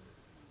us.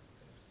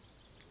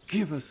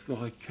 Give us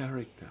thy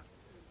character.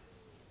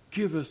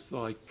 Give us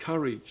thy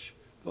courage,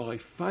 thy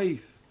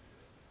faith,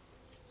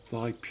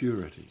 thy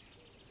purity.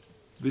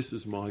 This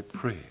is my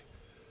prayer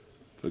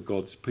for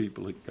God's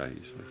people at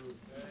Gazeley.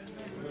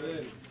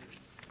 Amen.